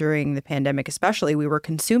argue that during the pandemic, especially, we were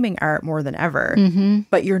consuming art more than ever.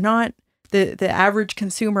 But you're not, the average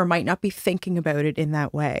consumer might not be thinking about it in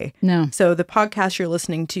that way. No. So the podcast you're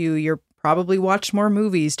listening to, you're probably watched more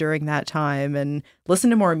movies during that time and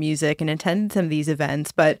listened to more music and attended some of these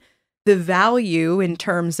events. But the value in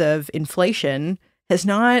terms of inflation has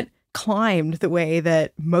not climbed the way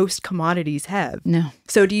that most commodities have. No.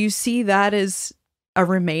 So do you see that as a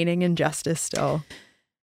remaining injustice still?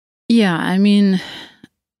 Yeah, I mean,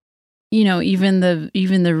 even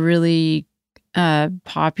the really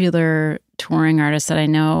popular touring artists that I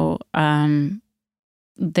know,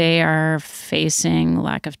 they are facing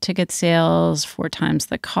lack of ticket sales, 4 times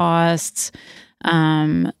the costs.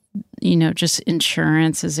 Just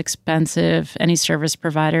insurance is expensive. Any service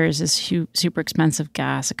providers is super expensive.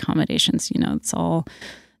 Gas, accommodations, it's all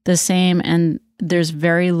the same. And there's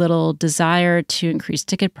very little desire to increase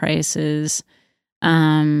ticket prices.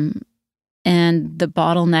 And the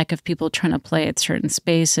bottleneck of people trying to play at certain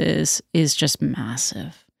spaces is just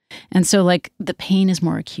massive. And so, like, the pain is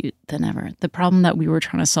more acute than ever. The problem that we were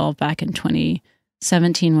trying to solve back in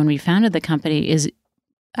 2017 when we founded the company is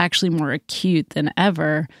actually more acute than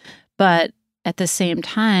ever. But at the same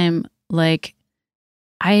time, like,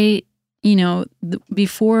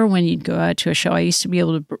 before, when you'd go out to a show, I used to be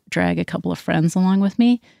able to drag a couple of friends along with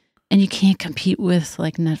me, and you can't compete with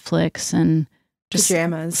like Netflix and just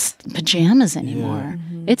pajamas anymore.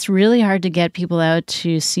 Yeah. It's really hard to get people out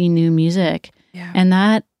to see new music. Yeah. And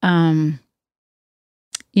that, and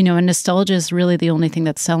nostalgia is really the only thing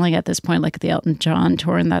that's selling at this point, like the Elton John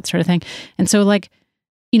tour and that sort of thing. And so, like,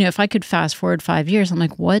 if I could fast forward 5 years, I'm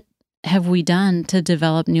like, what have we done to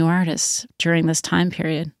develop new artists during this time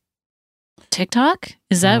period? TikTok?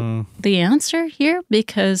 Is that the answer here?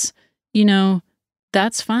 Because,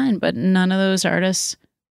 that's fine, but none of those artists,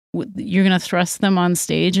 you're going to thrust them on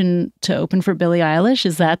stage and to open for Billie Eilish?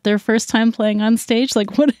 Is that their first time playing on stage?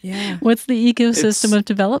 Like, what's the ecosystem of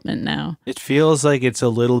development now? It feels like it's a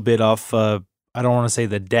little bit off, I don't want to say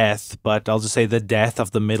the death, but I'll just say the death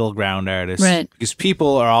of the middle ground artists. Right. Because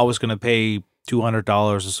people are always going to pay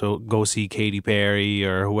 $200 or so, go see Katy Perry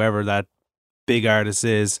or whoever that big artist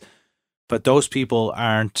is. But those people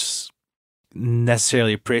aren't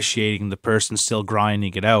necessarily appreciating the person still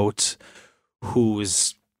grinding it out who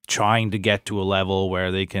is trying to get to a level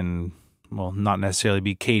where they can, well, not necessarily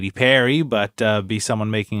be Katy Perry, but be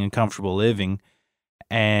someone making a comfortable living.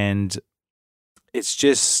 And it's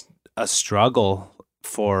just a struggle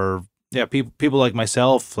for people like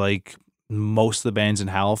myself. Like, most of the bands in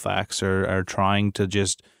Halifax are trying to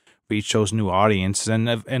just reach those new audiences,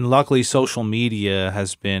 and luckily social media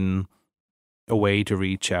has been a way to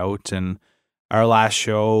reach out. And our last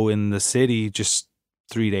show in the city just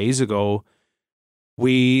 3 days ago,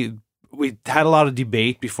 we had a lot of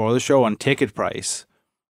debate before the show on ticket price,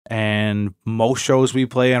 and most shows we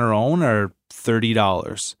play on our own are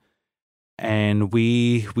 $30. And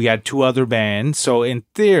we had 2 other bands, so in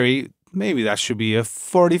theory, maybe that should be a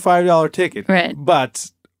 $45 ticket. Right. But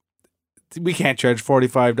we can't charge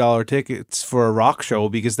 $45 tickets for a rock show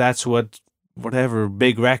because that's whatever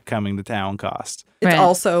Big Wreck coming to town cost. It's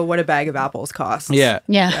also what a bag of apples costs. Yeah.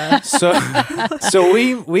 So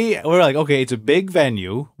we're like, okay, it's a big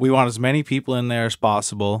venue. We want as many people in there as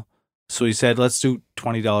possible. So we said, let's do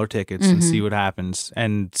 $20 tickets and see what happens.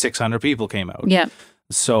 And 600 people came out. Yeah.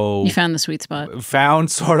 So you found the sweet spot.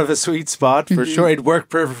 Found sort of a sweet spot for sure. It worked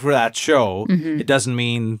perfect for that show. It doesn't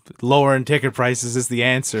mean lowering ticket prices is the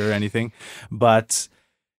answer or anything. But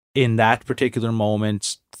in that particular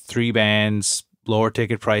moment, 3 bands, lower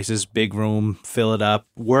ticket prices, big room, fill it up,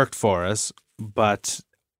 worked for us. But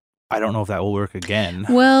I don't know if that will work again.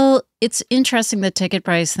 Well, it's interesting, the ticket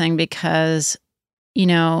price thing, because,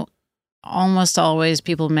 almost always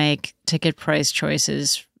people make ticket price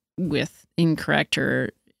choices with incorrect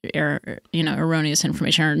or erroneous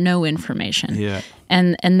information or no information. Yeah.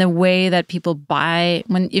 And the way that people buy,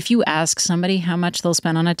 if you ask somebody how much they'll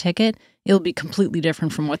spend on a ticket, it'll be completely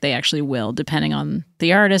different from what they actually will, depending on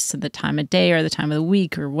the artist and the time of day or the time of the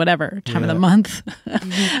week or whatever, time of the month.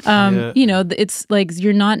 It's like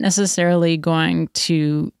you're not necessarily going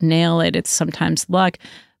to nail it. It's sometimes luck.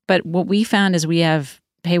 But what we found is we have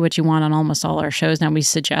pay what you want on almost all our shows now. We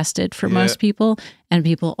suggest it for most people, and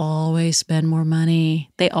people always spend more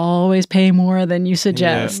money. They always pay more than you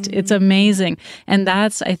suggest. It's amazing. And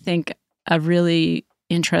that's, I think, a really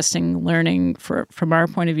interesting learning from our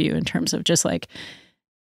point of view in terms of just like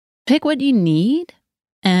pick what you need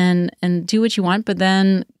and do what you want, but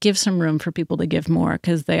then give some room for people to give more,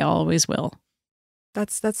 because they always will.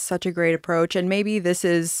 That's such a great approach. And maybe this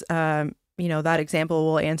is, that example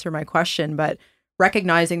will answer my question, but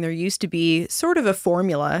recognizing there used to be sort of a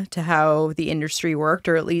formula to how the industry worked,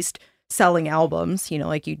 or at least selling albums,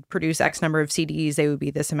 like you'd produce X number of CDs, they would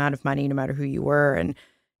be this amount of money no matter who you were. And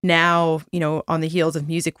now, on the heels of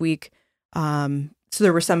Music Week, so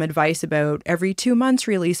there was some advice about every 2 months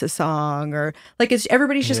release a song, or like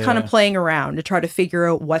everybody's just kind of playing around to try to figure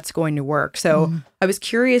out what's going to work. So I was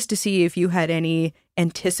curious to see if you had any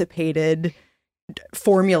anticipated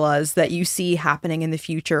formulas that you see happening in the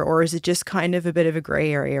future, or is it just kind of a bit of a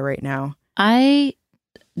gray area right now? I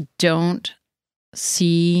don't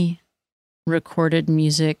see recorded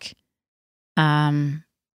music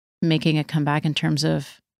making a comeback in terms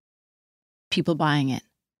of people buying it.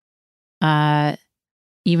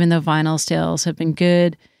 Even though vinyl sales have been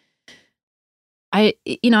good, I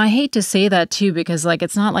hate to say that too, because like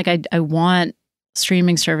it's not like I want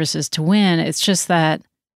streaming services to win. It's just that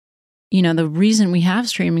the reason we have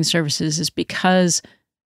streaming services is because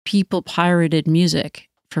people pirated music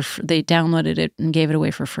they downloaded it and gave it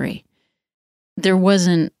away for free. There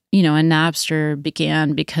wasn't, and Napster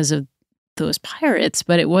began because of those pirates,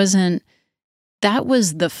 but it wasn't. That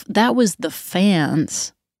was the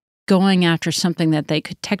fans going after something that they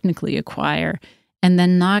could technically acquire and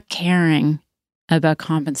then not caring about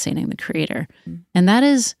compensating the creator. And that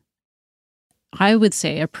is, I would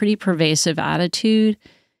say, a pretty pervasive attitude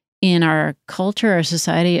in our culture, our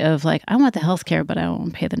society, of like, I want the healthcare, but I don't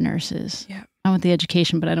want to pay the nurses. Yeah. I want the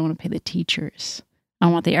education, but I don't want to pay the teachers. I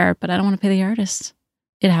want the art, but I don't want to pay the artists.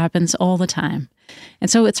 It happens all the time. And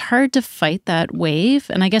so it's hard to fight that wave.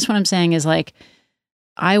 And I guess what I'm saying is like,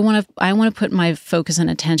 I want to put my focus and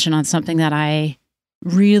attention on something that I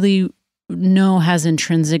really know has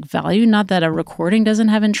intrinsic value. Not that a recording doesn't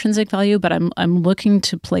have intrinsic value, but I'm looking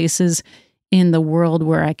to places in the world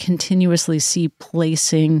where I continuously see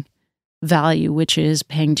placing value, which is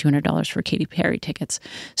paying $200 for Katy Perry tickets.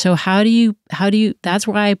 So how do you, that's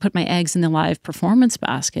why I put my eggs in the live performance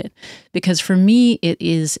basket, because for me, it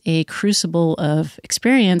is a crucible of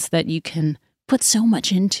experience that you can put so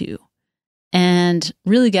much into and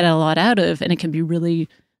really get a lot out of. And it can be really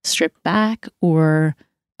stripped back or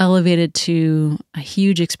elevated to a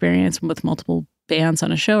huge experience with multiple bands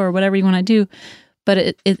on a show or whatever you want to do.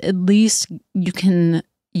 But at least you can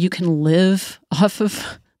live off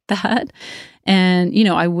of that. And,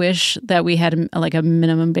 I wish that we had like a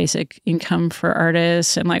minimum basic income for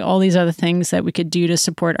artists and like all these other things that we could do to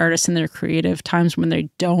support artists in their creative times when they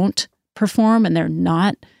don't perform and they're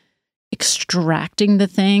not extracting the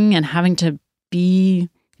thing and having to be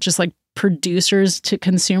just like producers to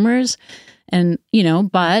consumers. And,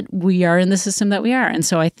 but we are in the system that we are. And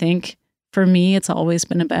so I think for me, it's always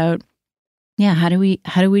been about, how do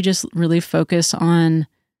we just really focus on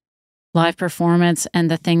live performance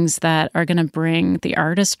and the things that are going to bring the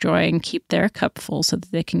artist joy and keep their cup full so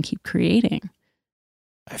that they can keep creating.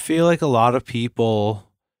 I feel like a lot of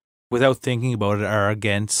people, without thinking about it, are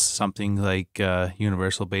against something like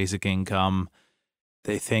universal basic income.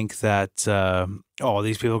 They think that,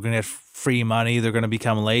 these people are going to get free money, they're going to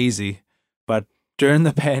become lazy. But during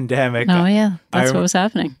the pandemic... Oh, yeah. That's what was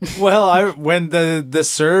happening. Well, when the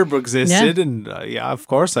CERB existed, and of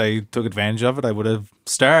course I took advantage of it. I would have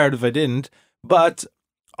starred if I didn't. But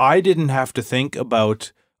I didn't have to think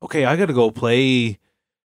about, okay, I got to go play...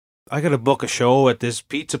 I got to book a show at this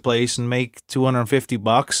pizza place and make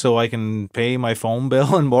 $250 so I can pay my phone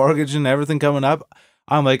bill and mortgage and everything coming up.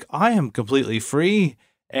 I'm like, I am completely free.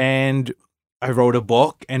 And I wrote a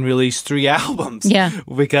book and released 3 albums. Yeah.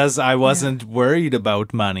 Because I wasn't worried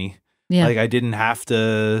about money. Yeah. Like I didn't have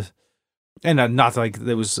to, and not like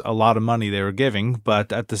there was a lot of money they were giving,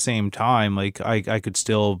 but at the same time, like I could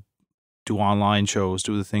still do online shows,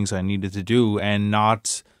 do the things I needed to do and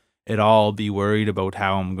not at all be worried about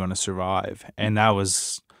how I'm going to survive. And that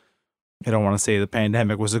was, I don't want to say the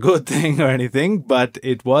pandemic was a good thing or anything, but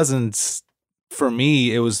it wasn't. For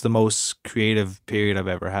me, it was the most creative period I've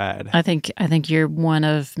ever had. I think you're one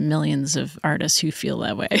of millions of artists who feel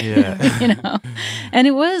that way. Yeah. And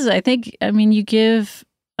it was, you give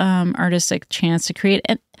artists a chance to create.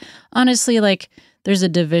 And honestly, like there's a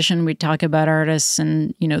division. We talk about artists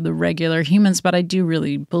and, the regular humans, but I do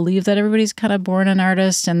really believe that everybody's kind of born an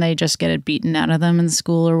artist and they just get it beaten out of them in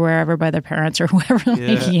school or wherever by their parents or whoever.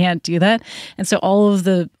 You can't do that. And so all of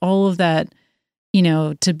that,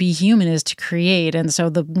 to be human is to create. And so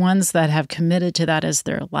the ones that have committed to that as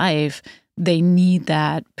their life, they need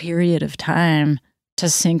that period of time to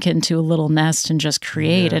sink into a little nest and just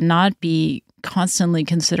create and not be constantly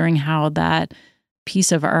considering how that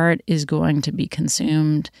piece of art is going to be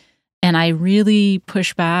consumed. And I really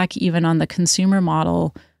push back even on the consumer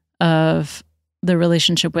model of the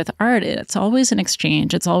relationship with art. It's always an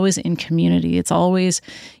exchange. It's always in community. It's always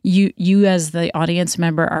you as the audience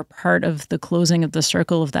member are part of the closing of the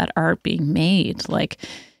circle of that art being made. Like,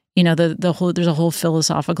 the whole, there's a whole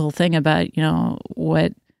philosophical thing about,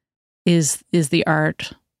 what is the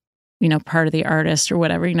art, part of the artist or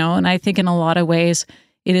whatever, and I think in a lot of ways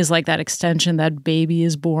it is like that extension. That baby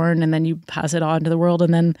is born and then you pass it on to the world,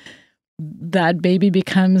 and then that baby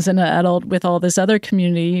becomes an adult with all this other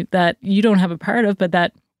community that you don't have a part of, but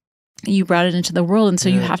that you brought it into the world. And so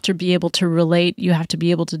you have to be able to relate, you have to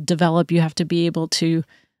be able to develop, you have to be able to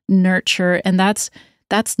nurture. And that's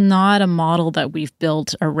not a model that we've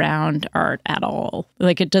built around art at all.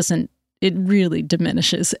 Like it really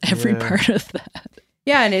diminishes every part of that.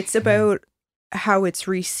 Yeah, and it's about how it's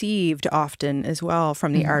received often as well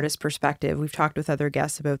from the artist perspective. We've talked with other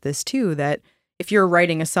guests about this too, that if you're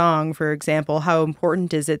writing a song, for example, how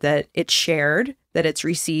important is it that it's shared, that it's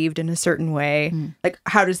received in a certain way? Like,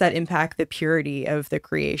 how does that impact the purity of the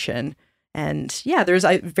creation? And yeah, there's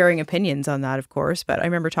varying opinions on that, of course. But I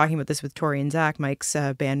remember talking about this with Tori and Zach, Mike's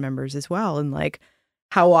band members as well. And like,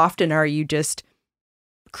 how often are you just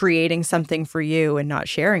creating something for you and not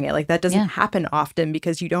sharing it? Like that doesn't happen often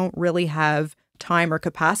because you don't really have time or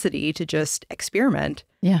capacity to just experiment.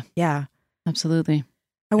 Yeah, absolutely.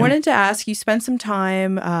 I wanted to ask, you spent some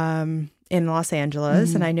time in Los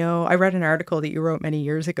Angeles, and I know I read an article that you wrote many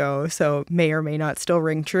years ago, so may or may not still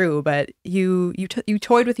ring true, but you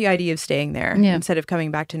toyed with the idea of staying there instead of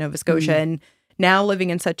coming back to Nova Scotia. And now living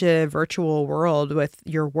in such a virtual world with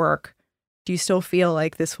your work, do you still feel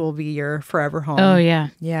like this will be your forever home? Oh, yeah.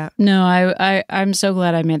 Yeah. No, I'm so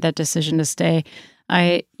glad I made that decision to stay.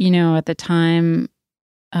 At the time,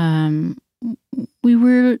 we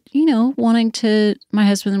were, wanting to, my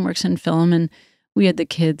husband works in film and we had the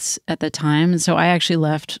kids at the time. And so I actually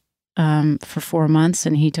left for 4 months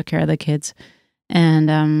and he took care of the kids.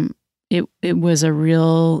 And it was a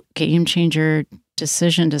real game changer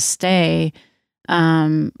decision to stay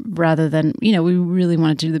rather than, we really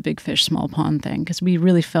wanted to do the big fish, small pond thing because we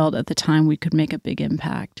really felt at the time we could make a big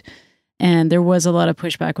impact. And there was a lot of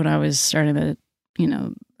pushback when I was starting a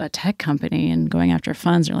tech company and going after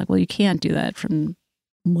funds. They're like, well, you can't do that from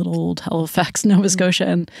little old Halifax, Nova Scotia.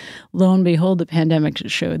 And lo and behold, the pandemic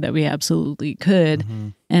showed that we absolutely could.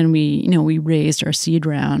 And we raised our seed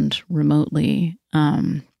round remotely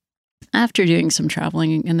after doing some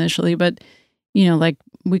traveling initially. But,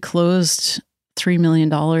 we closed $3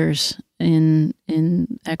 million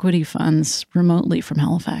in equity funds remotely from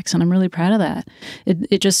Halifax. And I'm really proud of that.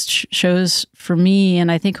 It just shows for me,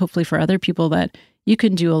 and I think hopefully for other people, that you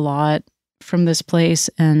can do a lot from this place.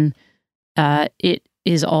 And it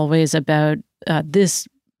is always about this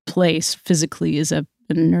place physically is a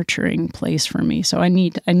nurturing place for me. So I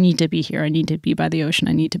need to be here. I need to be by the ocean.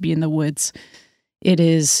 I need to be in the woods. It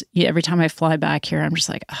is, every time I fly back here, I'm just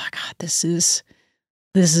like, oh God, this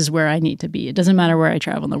is where I need to be. It doesn't matter where I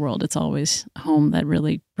travel in the world. It's always home that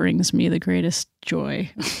really brings me the greatest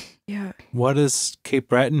joy. Yeah. What does Cape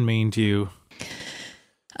Breton mean to you?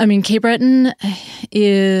 I mean, Cape Breton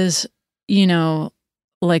is,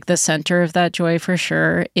 like the center of that joy for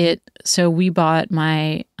sure. So we bought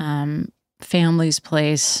my family's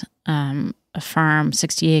place, a farm,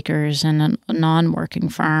 60 acres, and a non-working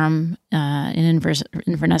farm in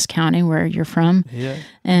Inverness County, where you're from. Yeah.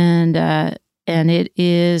 And it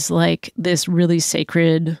is like this really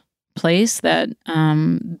sacred place that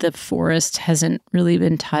the forest hasn't really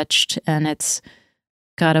been touched, and it's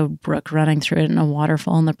got a brook running through it and a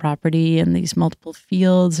waterfall on the property and these multiple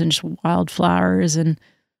fields and just wildflowers and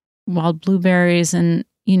wild blueberries. And,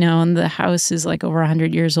 and the house is like over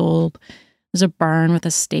 100 years old. There's a barn with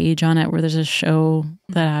a stage on it where there's a show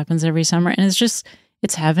that happens every summer. And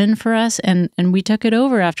it's heaven for us. And we took it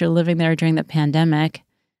over after living there during the pandemic.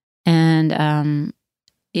 And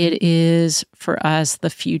it is for us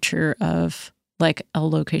the future of like a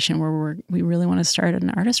location where we really want to start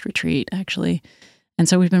an artist retreat, actually. And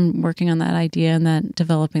so we've been working on that idea and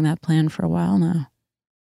developing that plan for a while now.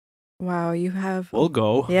 Wow, you have... We'll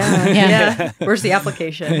go. Yeah. Where's the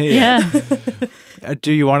application? Yeah.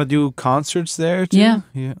 Do you want to do concerts there too?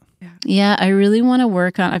 Yeah. Yeah, I really want to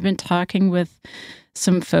work on. I've been talking with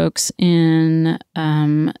some folks in,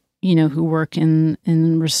 who work in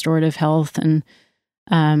restorative health and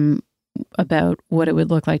about what it would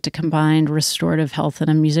look like to combine restorative health and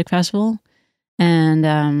a music festival. And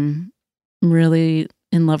I'm really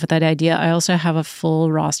in love with that idea. I also have a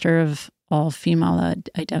full roster of all female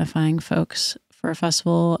identifying folks for a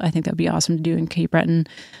festival. I think that'd be awesome to do in Cape Breton.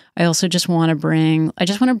 I also just want to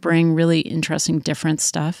bring really interesting, different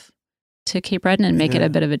stuff to Cape Breton and make it a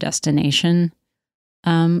bit of a destination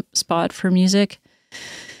spot for music.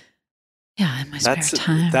 Yeah, in my spare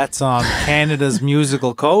time. That's on Canada's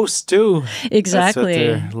musical coast too. Exactly. That's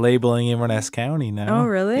what they're labeling Inverness County now. Oh,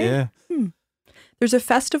 really? Yeah. There's a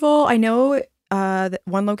festival. I know that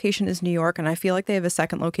one location is New York, and I feel like they have a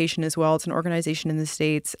second location as well. It's an organization in the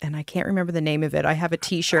States, and I can't remember the name of it. I have a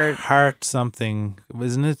T-shirt. Heart something,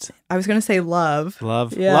 isn't it? I was going to say Love.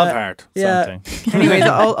 Love Heart something. Anyways,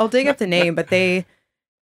 I'll dig up the name, but they...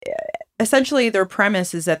 Essentially, their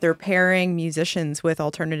premise is that they're pairing musicians with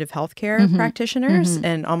alternative healthcare practitioners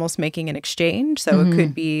and almost making an exchange. So it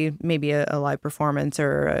could be maybe a live performance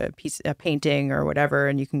or a painting or whatever,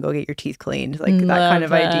 and you can go get your teeth cleaned, like that kind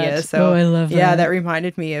of idea. So I love that. Yeah, that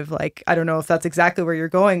reminded me of like, I don't know if that's exactly where you're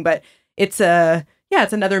going, but it's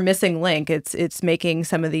it's another missing link. It's making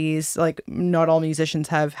some of these, like, not all musicians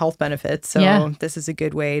have health benefits, so this is a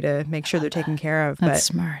good way to make sure they're taken care of. That's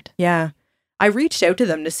smart. Yeah. I reached out to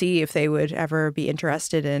them to see if they would ever be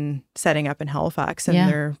interested in setting up in Halifax,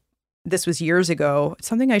 and this was years ago. It's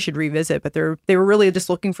something I should revisit, but they were really just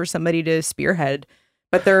looking for somebody to spearhead,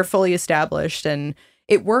 but they're fully established, and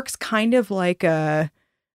it works kind of like a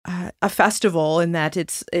festival in that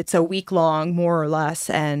it's a week long, more or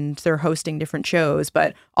less, and they're hosting different shows,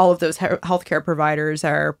 but all of those healthcare providers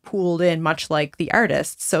are pooled in, much like the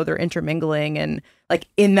artists, so they're intermingling, and like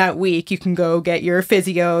in that week you can go get your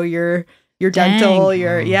physio, your dental,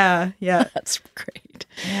 That's great.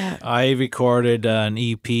 Yeah. I recorded an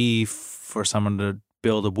EP for someone to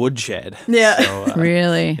build a woodshed. Yeah. So,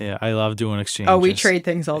 Really? Yeah, I love doing exchanges. Oh, we trade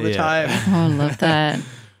things all the time. Oh, I love that.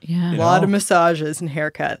 Yeah. A lot of massages and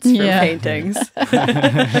haircuts for paintings.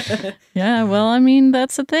 Yeah, well, I mean,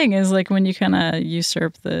 that's the thing is like when you kind of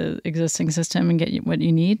usurp the existing system and get what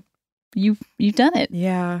you need, you've done it.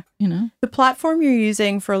 Yeah. You know? The platform you're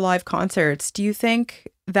using for live concerts, do you think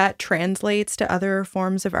that translates to other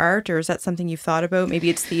forms of art, or is that something you've thought about? Maybe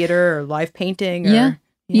it's theater or live painting? Or,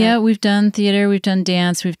 Yeah, we've done theater, we've done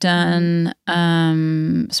dance, we've done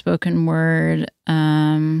spoken word.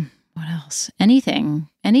 What else? Anything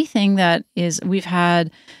that is, we've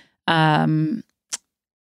had, way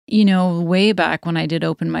back when I did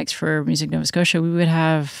open mics for Music Nova Scotia, we would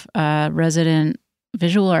have resident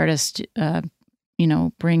visual artists,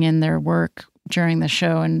 bring in their work during the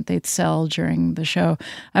show and they'd sell during the show.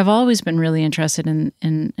 I've always been really interested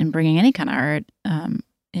in bringing any kind of art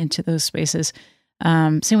into those spaces.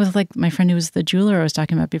 Same with like my friend who was the jeweler I was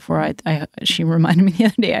talking about before. She reminded me the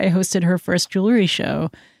other day I hosted her first jewelry show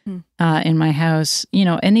in my house.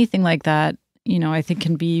 Anything like that, I think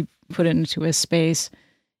can be put into a space.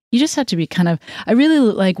 You just have to be I really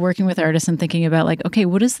like working with artists and thinking about like, okay,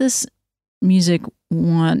 what does this music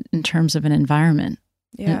want in terms of an environment?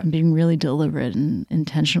 Yeah, and being really deliberate and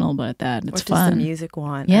intentional about that. It's fun. What does the music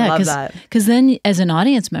want? Yeah, I love that. Because then as an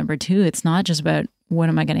audience member too, it's not just about what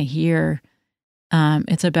am I going to hear.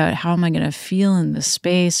 It's about how am I going to feel in the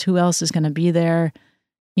space? Who else is going to be there?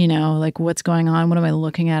 Like what's going on? What am I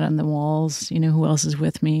looking at on the walls? Who else is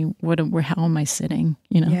with me? How am I sitting?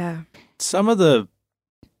 Yeah. Some of the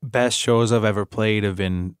best shows I've ever played have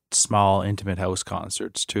been small, intimate house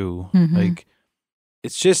concerts too. Mm-hmm. Like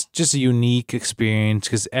it's just a unique experience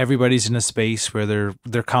because everybody's in a space where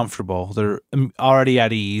they're comfortable. They're already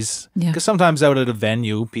at ease. Yeah. Because sometimes out at a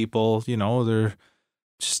venue, people, they're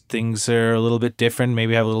just things are a little bit different.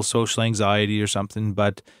 Maybe have a little social anxiety or something.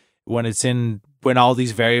 But when all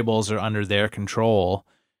these variables are under their control,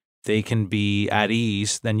 they can be at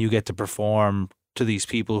ease. Then you get to perform to these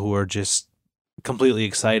people who are just completely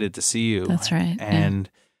excited to see you. That's right. And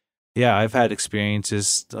yeah, I've had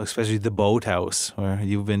experiences, especially the Boathouse, where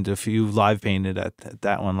you've been to a few live painted at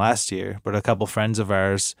that one last year. But a couple friends of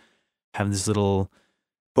ours have this little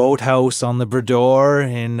boathouse on the Brador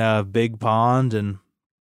in a big pond, and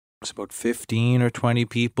it's about 15 or 20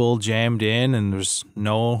 people jammed in, and there's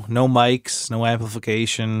no mics, no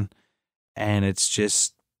amplification, and it's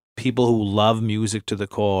just people who love music to the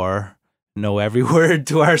core, know every word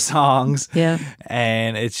to our songs. Yeah.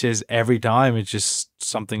 And it's just every time it's just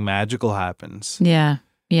something magical happens. Yeah.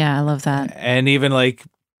 Yeah, I love that. And even like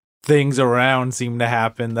things around seem to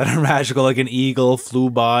happen that are magical. Like an eagle flew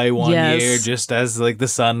by one Yes. year just as like the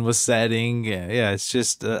sun was setting. Yeah, it's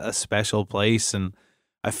just a special place, and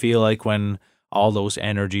I feel like when all those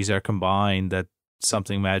energies are combined, that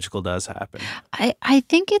something magical does happen. I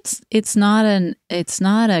think it's not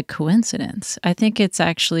a coincidence. I think it's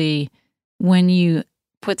actually when you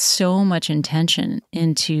put so much intention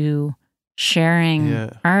into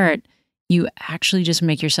sharing art, you actually just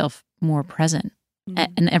make yourself more present.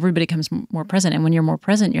 And everybody becomes more present. And when you're more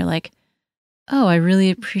present, you're like, oh, I really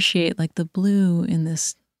appreciate like the blue in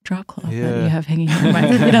this drop cloth that you have hanging in my,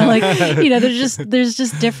 there's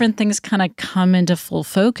just different things kind of come into full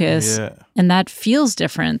focus, and that feels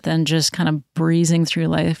different than just kind of breezing through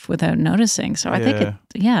life without noticing. So I think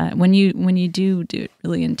when you do it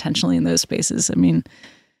really intentionally in those spaces, I mean,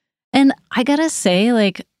 and I gotta say,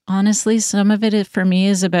 like, honestly, some of it for me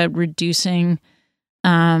is about reducing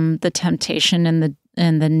the temptation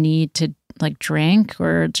and the need to like drink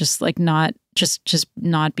or just like not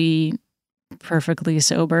be perfectly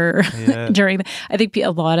sober during. I think a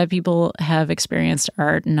lot of people have experienced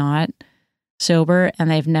art not sober,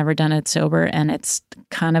 and they've never done it sober, and it's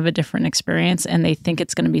kind of a different experience, and they think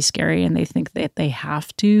it's going to be scary, and they think that they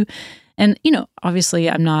have to. And obviously,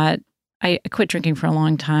 I quit drinking for a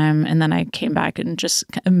long time, and then I came back and just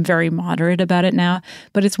am very moderate about it now.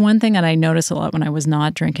 But it's one thing that I notice a lot when I was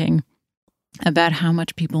not drinking about how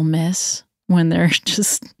much people miss when they're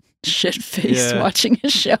just shit-faced watching a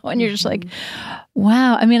show, and you're just like,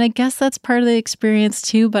 wow. I mean, I guess that's part of the experience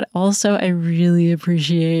too, but also I really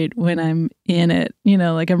appreciate when I'm in it,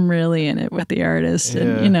 like I'm really in it with the artist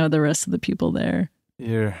and, the rest of the people there.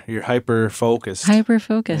 You're hyper-focused.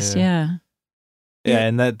 Yeah,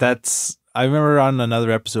 and that's, I remember on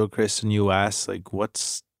another episode, Chris, and you asked, like,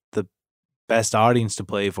 what's the best audience to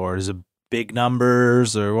play for? Is it big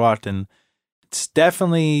numbers or what? And it's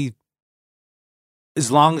definitely,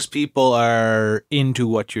 as long as people are into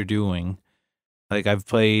what you're doing. Like, I've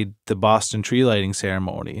played the Boston tree lighting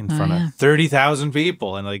ceremony in front of 30,000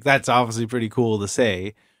 people, and like that's obviously pretty cool to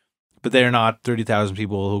say, but they're not 30,000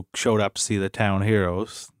 people who showed up to see the town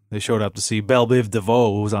heroes. They showed up to see Belle Biv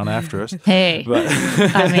DeVoe, who was on after us. Hey, but,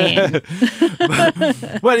 I mean,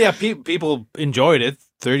 but yeah, people enjoyed it.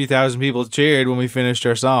 30,000 people cheered when we finished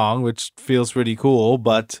our song, which feels pretty cool.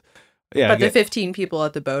 But yeah, but the 15 people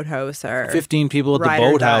at the boathouse are 15 people at the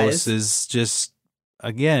boathouse is just,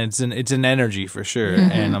 again, it's an energy for sure,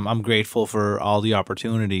 and I'm grateful for all the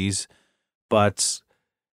opportunities. But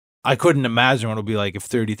I couldn't imagine what it would be like if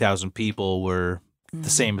 30,000 people were the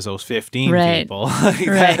same as those 15 people.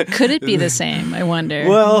 Right. Could it be the same? I wonder.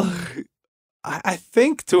 Well, I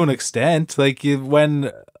think to an extent, like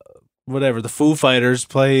when the Foo Fighters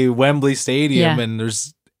play Wembley Stadium and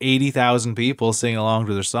there's 80,000 people singing along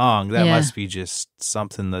to their song, that must be just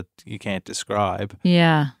something that you can't describe.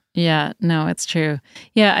 Yeah. No, it's true.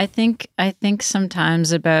 Yeah, I think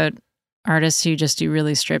sometimes about artists who just do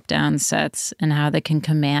really stripped down sets and how they can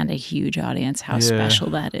command a huge audience, how special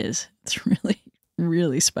that is. It's really,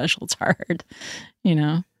 really special. It's hard,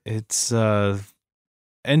 It's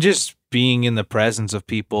and just being in the presence of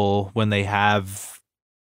people when they have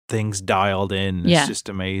things dialed in is just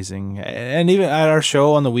amazing. And even at our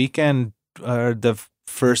show on the weekend, the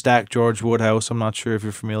first act, George Woodhouse, I'm not sure if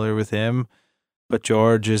you're familiar with him, but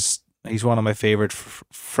George he's one of my favorite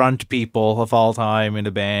front people of all time in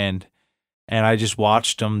a band. And I just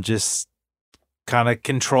watched him just kind of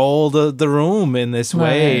control the room in this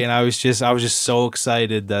way. Right. And I was just so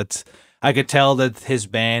excited that I could tell that his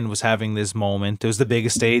band was having this moment. It was the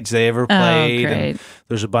biggest stage they ever played. And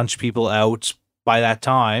there's a bunch of people out by that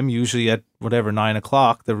time, usually at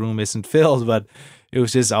 9:00, the room isn't filled, but it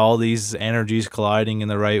was just all these energies colliding in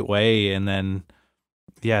the right way. And then,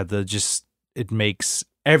 it makes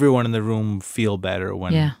everyone in the room feel better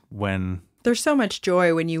when there's so much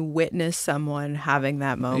joy when you witness someone having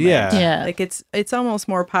that moment. Yeah. Like it's almost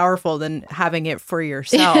more powerful than having it for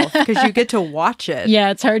yourself because you get to watch it. Yeah,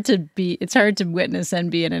 it's hard to witness and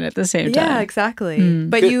be in it at the same time. Yeah, exactly.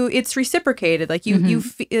 But it's reciprocated. Like you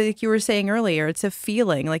like you were saying earlier, it's a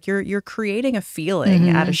feeling. Like you're creating a feeling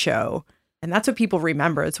at a show. And that's what people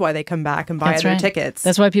remember. It's why they come back and buy their tickets.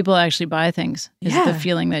 That's why people actually buy things. Is the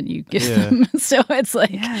feeling that you give them. So it's like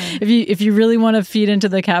if you really want to feed into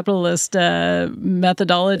the capitalist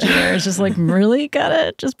methodology, there, it's just like really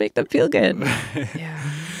gotta just make them feel good. Yeah.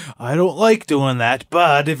 I don't like doing that,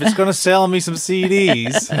 but if it's gonna sell me some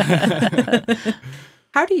CDs.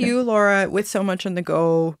 How do you, Laura, with so much on the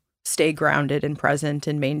go, stay grounded and present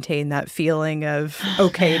and maintain that feeling of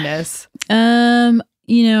okayness?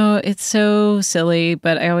 it's so silly,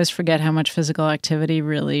 but I always forget how much physical activity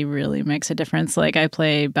really, really makes a difference. Like I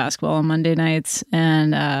play basketball on Monday nights,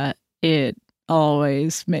 and it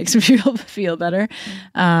always makes me feel better.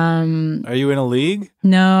 Are you in a league?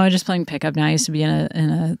 No, I'm just playing pickup now. I used to be in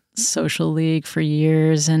a social league for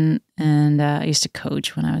years, and I used to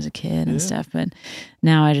coach when I was a kid and stuff. But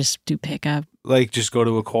now I just do pickup. Like just go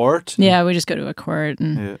to a court? Yeah, we just go to a court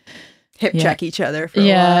and hip check each other for a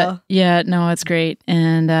while. Yeah, no, it's great.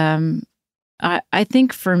 And I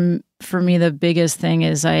think for me the biggest thing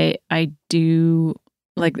is I do,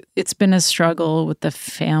 like, it's been a struggle with the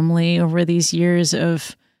family over these years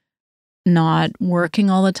of not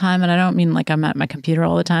working all the time. And I don't mean like I'm at my computer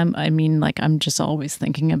all the time. I mean like I'm just always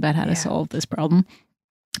thinking about how to solve this problem.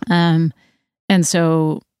 And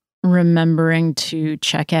so remembering to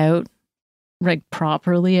check out like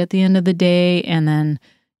properly at the end of the day, and then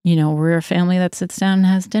we're a family that sits down and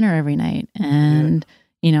has dinner every night, and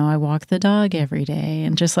I walk the dog every day,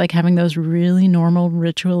 and just like having those really normal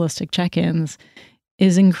ritualistic check-ins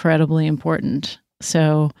is incredibly important.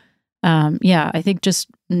 So I think just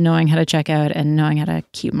knowing how to check out and knowing how to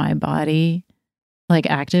keep my body like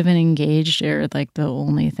active and engaged are like the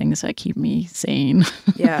only things that keep me sane.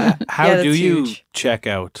 Yeah. How do you huge. check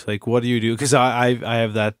out? Like, what do you do? Because I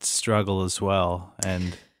have that struggle as well.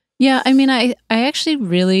 And yeah, I mean, I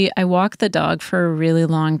actually I walk the dog for a really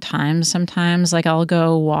long time sometimes. Like I'll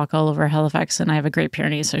go walk all over Halifax, and I have a Great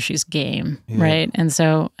Pyrenees, so she's game, right? And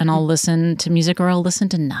I'll listen to music, or I'll listen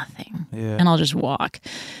to nothing, and I'll just walk.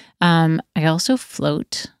 I also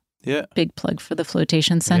float. Yeah. Big plug for the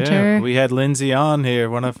Flotation Center. Yeah, we had Lindsay on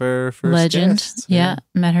here, one of her first legend. guests. Yeah,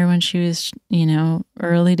 met her when she was,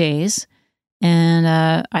 early days. And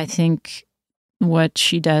I think what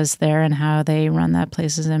she does there and how they run that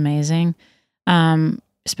place is amazing. Spent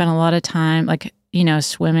a lot of time, like,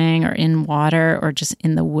 swimming or in water or just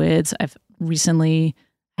in the woods. I've recently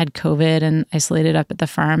had COVID and isolated up at the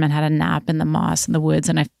farm and had a nap in the moss in the woods.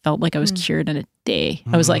 And I felt like I was cured in a day.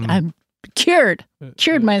 I was like, I'm cured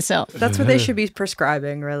myself. That's what they should be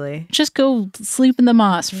prescribing, really. Just go sleep in the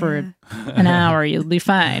moss for an hour. You'll be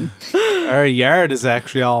fine. Our yard is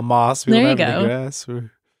actually all moss. We There don't you have any go. grass.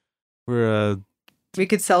 We're We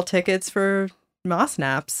could sell tickets for moss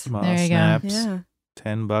naps. moss There you go. naps. Yeah.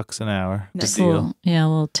 $10 an hour. Nice. Good deal. A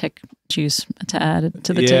little tick juice to add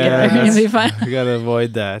to the Yeah, ticket. You'll be fine. We gotta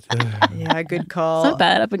avoid that. Yeah, good It's call. not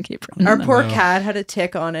bad up in Cape Breton. Our poor No. cat had a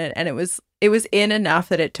tick on it, and it was in enough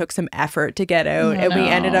that it took some effort to get out, and we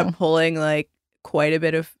ended up pulling like quite a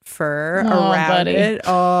bit of fur around buddy. it.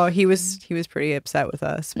 Oh, he was pretty upset with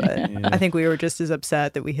us, but Yeah. I think we were just as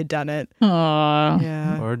upset that we had done it. Aw.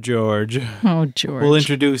 Yeah. Or George. Oh, George. We'll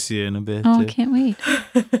introduce you in a bit. Oh, I can't wait.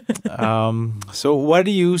 So what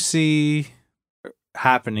do you see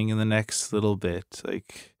happening in the next little bit?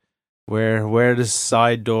 Like, where does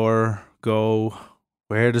Side Door go?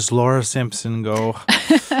 Where does Laura Simpson go?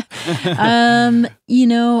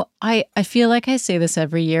 I feel like I say this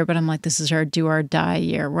every year, but I'm like, this is our do or die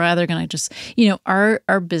year. We're either going to just,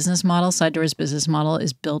 our business model, Side Door's business model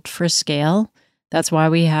is built for scale. That's why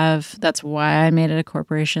I made it a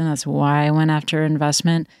corporation. That's why I went after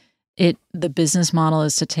investment. The business model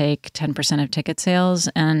is to take 10% of ticket sales,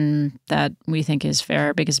 and that we think is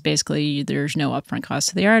fair because basically there's no upfront cost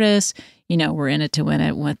to the artist. We're in it to win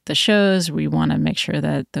it with the shows. We want to make sure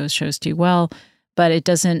that those shows do well, but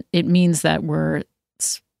it means that we're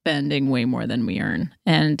spending way more than we earn,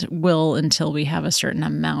 and will until we have a certain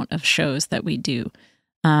amount of shows that we do.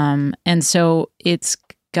 And so it's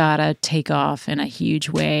gotta take off in a huge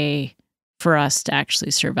way for us to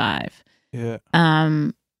actually survive. Yeah.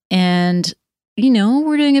 And,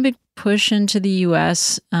 we're doing a big push into the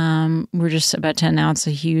US. We're just about to announce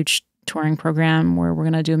a huge touring program where we're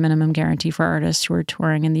going to do a minimum guarantee for artists who are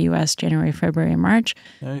touring in the US January, February, and March,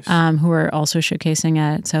 Nice. who are also showcasing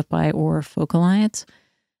at South by or Folk Alliance.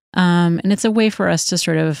 And it's a way for us to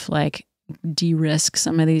sort of like de-risk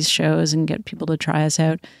some of these shows and get people to try us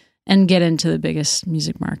out and get into the biggest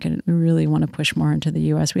music market. We really want to push more into the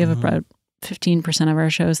US. We have about 15% of our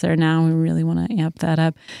shows there now. We really want to amp that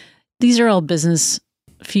up. These are all business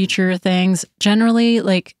future things. Generally,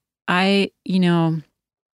 like I do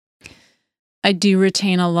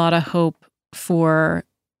retain a lot of hope for,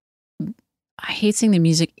 I hate saying the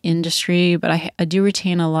music industry, but I do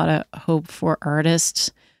retain a lot of hope for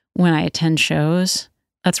artists when I attend shows.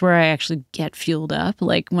 That's where I actually get fueled up.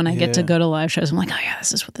 Like when I get to go to live shows, I'm like, oh yeah,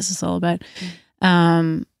 this is what this is all about.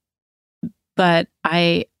 But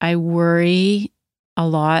I worry a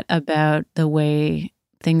lot about the way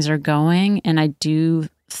things are going. And I do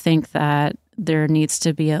think that there needs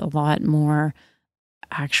to be a lot more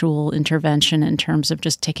actual intervention in terms of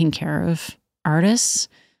just taking care of artists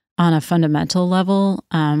on a fundamental level,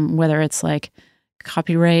 whether it's like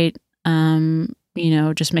copyright,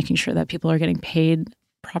 just making sure that people are getting paid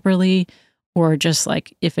properly, or just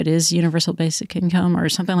like if it is universal basic income or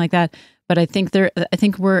something like that. But I think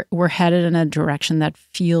we're headed in a direction that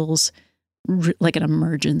feels like an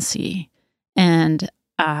emergency, and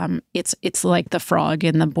it's like the frog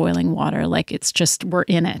in the boiling water. Like it's just, we're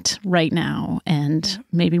in it right now, and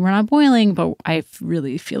maybe we're not boiling, but I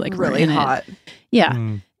really feel like really we're in hot. it.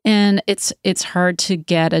 Yeah. And it's hard to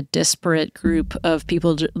get a disparate group of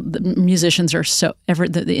people. The musicians are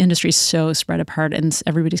the industry is so spread apart, and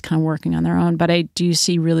everybody's kind of working on their own. But I do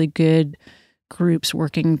see really good groups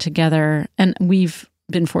working together, and we've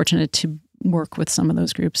been fortunate to work with some of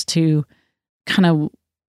those groups to kind of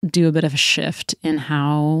do a bit of a shift in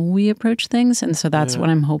how we approach things. And so that's what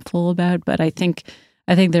I'm hopeful about. But I think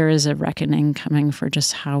there is a reckoning coming for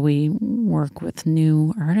just how we work with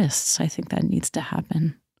new artists. I think that needs to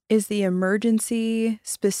happen. Is the emergency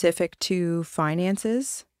specific to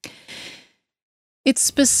finances? It's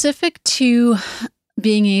specific to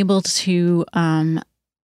being able to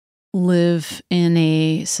live in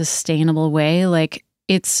a sustainable way. Like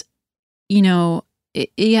it's, it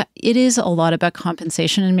is a lot about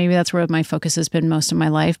compensation, and maybe that's where my focus has been most of my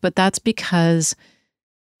life. But that's because,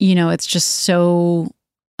 it's just so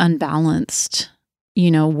unbalanced,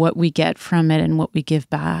 what we get from it and what we give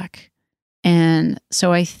back. And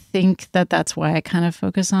so I think that's why I kind of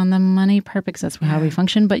focus on the money part, because that's how we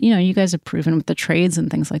function. But, you guys have proven with the trades and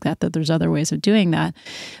things like that there's other ways of doing that.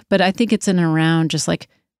 But I think it's in and around just like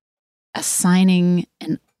assigning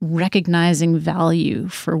and recognizing value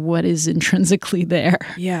for what is intrinsically there.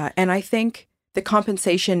 Yeah. And I think the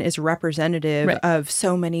compensation is representative of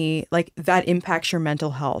so many, like that impacts your mental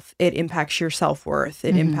health. It impacts your self-worth.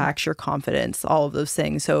 It impacts your confidence, all of those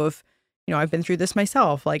things. So if, I've been through this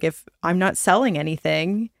myself. Like if I'm not selling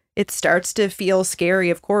anything, it starts to feel scary,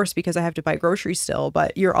 of course, because I have to buy groceries still.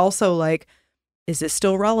 But you're also like, is this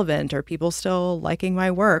still relevant? Are people still liking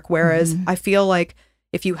my work? Whereas I feel like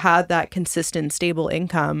if you had that consistent, stable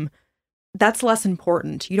income, that's less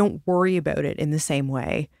important. You don't worry about it in the same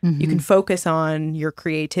way. You can focus on your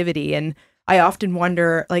creativity. And I often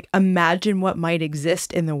wonder, like, imagine what might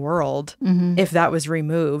exist in the world if that was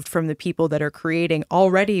removed from the people that are creating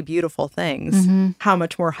already beautiful things. How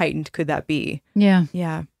much more heightened could that be? Yeah.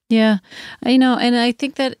 Yeah. Yeah. And I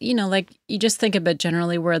think that, like you just think about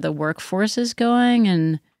generally where the workforce is going,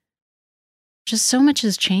 and just so much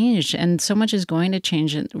has changed, and so much is going to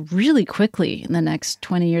change really quickly in the next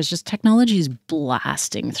 20 years. Just technology is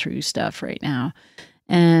blasting through stuff right now.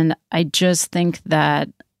 And I just think that,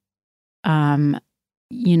 there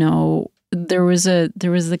was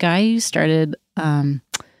the guy who started, it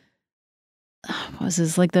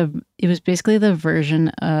was basically the version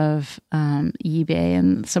of eBay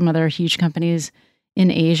and some other huge companies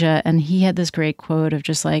in Asia. And he had this great quote of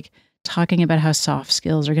just like talking about how soft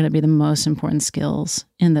skills are going to be the most important skills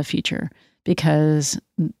in the future, because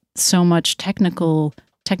so much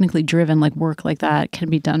technically driven like work like that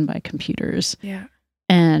can be done by computers. Yeah.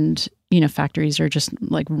 And, factories are just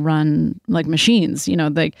like run like machines,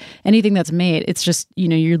 like anything that's made, it's just,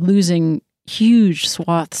 you're losing huge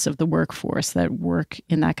swaths of the workforce that work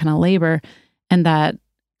in that kind of labor, and that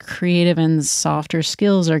creative and softer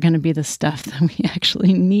skills are going to be the stuff that we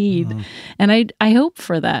actually need. And I hope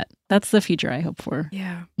for that. That's the future I hope for.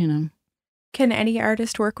 Yeah. Can any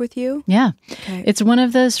artist work with you? Yeah. Okay. It's one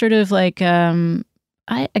of the sort of like, I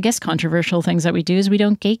guess controversial things that we do is we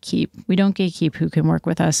don't gatekeep. We don't gatekeep who can work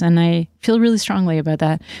with us. And I feel really strongly about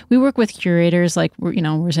that. We work with curators, like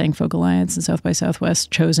we're saying Folk Alliance and South by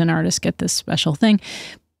Southwest, chosen artists get this special thing.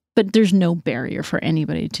 But there's no barrier for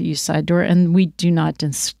anybody to use Side Door. And we do not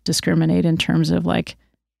discriminate in terms of like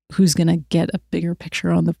who's going to get a bigger picture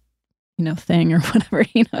on the thing or whatever.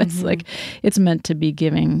 It's like it's meant to be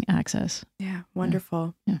giving access. Yeah.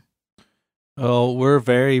 Wonderful. Yeah. Well, we're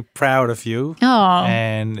very proud of you. Oh,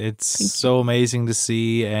 and it's so amazing to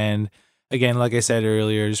see. And again, like I said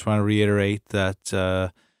earlier, I just want to reiterate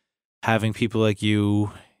that having people like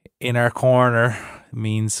you in our corner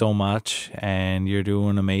means so much, and you're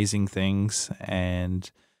doing amazing things,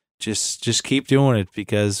 and just keep doing it,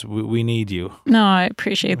 because we need you. No, I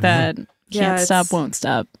appreciate that. Can't stop, won't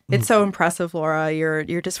stop. It's so impressive, Laura.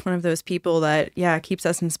 You're just one of those people that keeps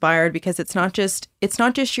us inspired, because it's not just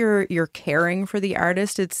you're caring for the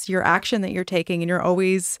artist, it's your action that you're taking, and you're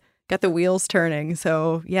always got the wheels turning.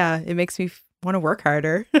 So it makes me want to work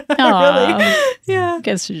harder. Aw. Really? Yeah.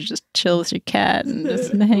 Guess you just chill with your cat and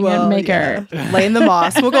just hang out and make art. Lay in the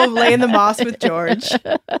moss. We'll go lay in the moss with George.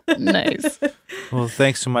 Nice. Well,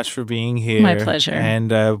 thanks so much for being here. My pleasure.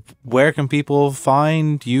 And where can people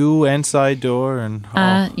find you and Side Door? And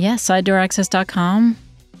Yeah, sidedooraccess.com.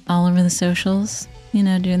 All over the socials,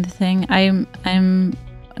 doing the thing. I'm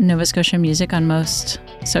Nova Scotia Music on most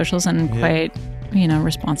socials and quite,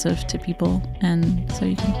 responsive to people. And so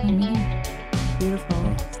you can find me there.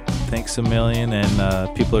 Beautiful. Thanks a million,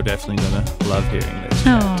 and people are definitely going to love hearing this.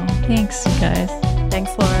 Oh, thanks, you guys. Thanks,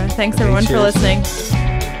 Laura. Thanks, Okay, everyone, for cheers. listening.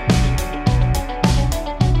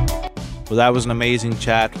 Well, that was an amazing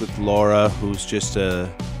chat with Laura, who's just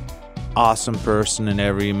a awesome person in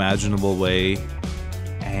every imaginable way.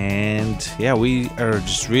 And yeah, we are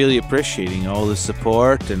just really appreciating all the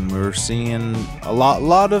support, and we're seeing a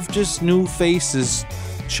lot of just new faces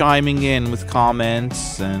chiming in with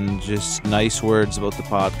comments and just nice words about the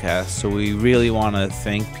podcast. So we really want to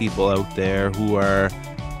thank people out there who are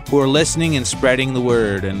listening and spreading the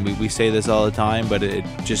word. And we say this all the time, but it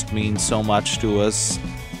just means so much to us.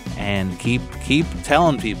 And keep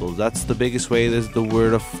telling people. That's the biggest way that the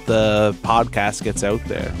word of the podcast gets out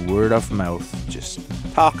there. Word of mouth. Just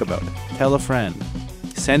talk about it. Tell a friend.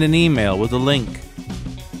 Send an email with a link.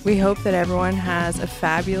 We hope that everyone has a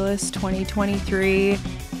fabulous 2023.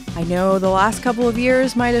 I know the last couple of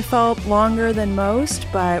years might have felt longer than most,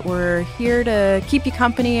 but we're here to keep you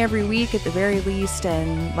company every week at the very least.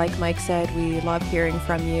 And like Mike said, we love hearing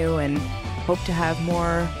from you and hope to have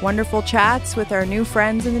more wonderful chats with our new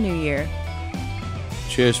friends in the new year.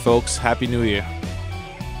 Cheers, folks. Happy New Year.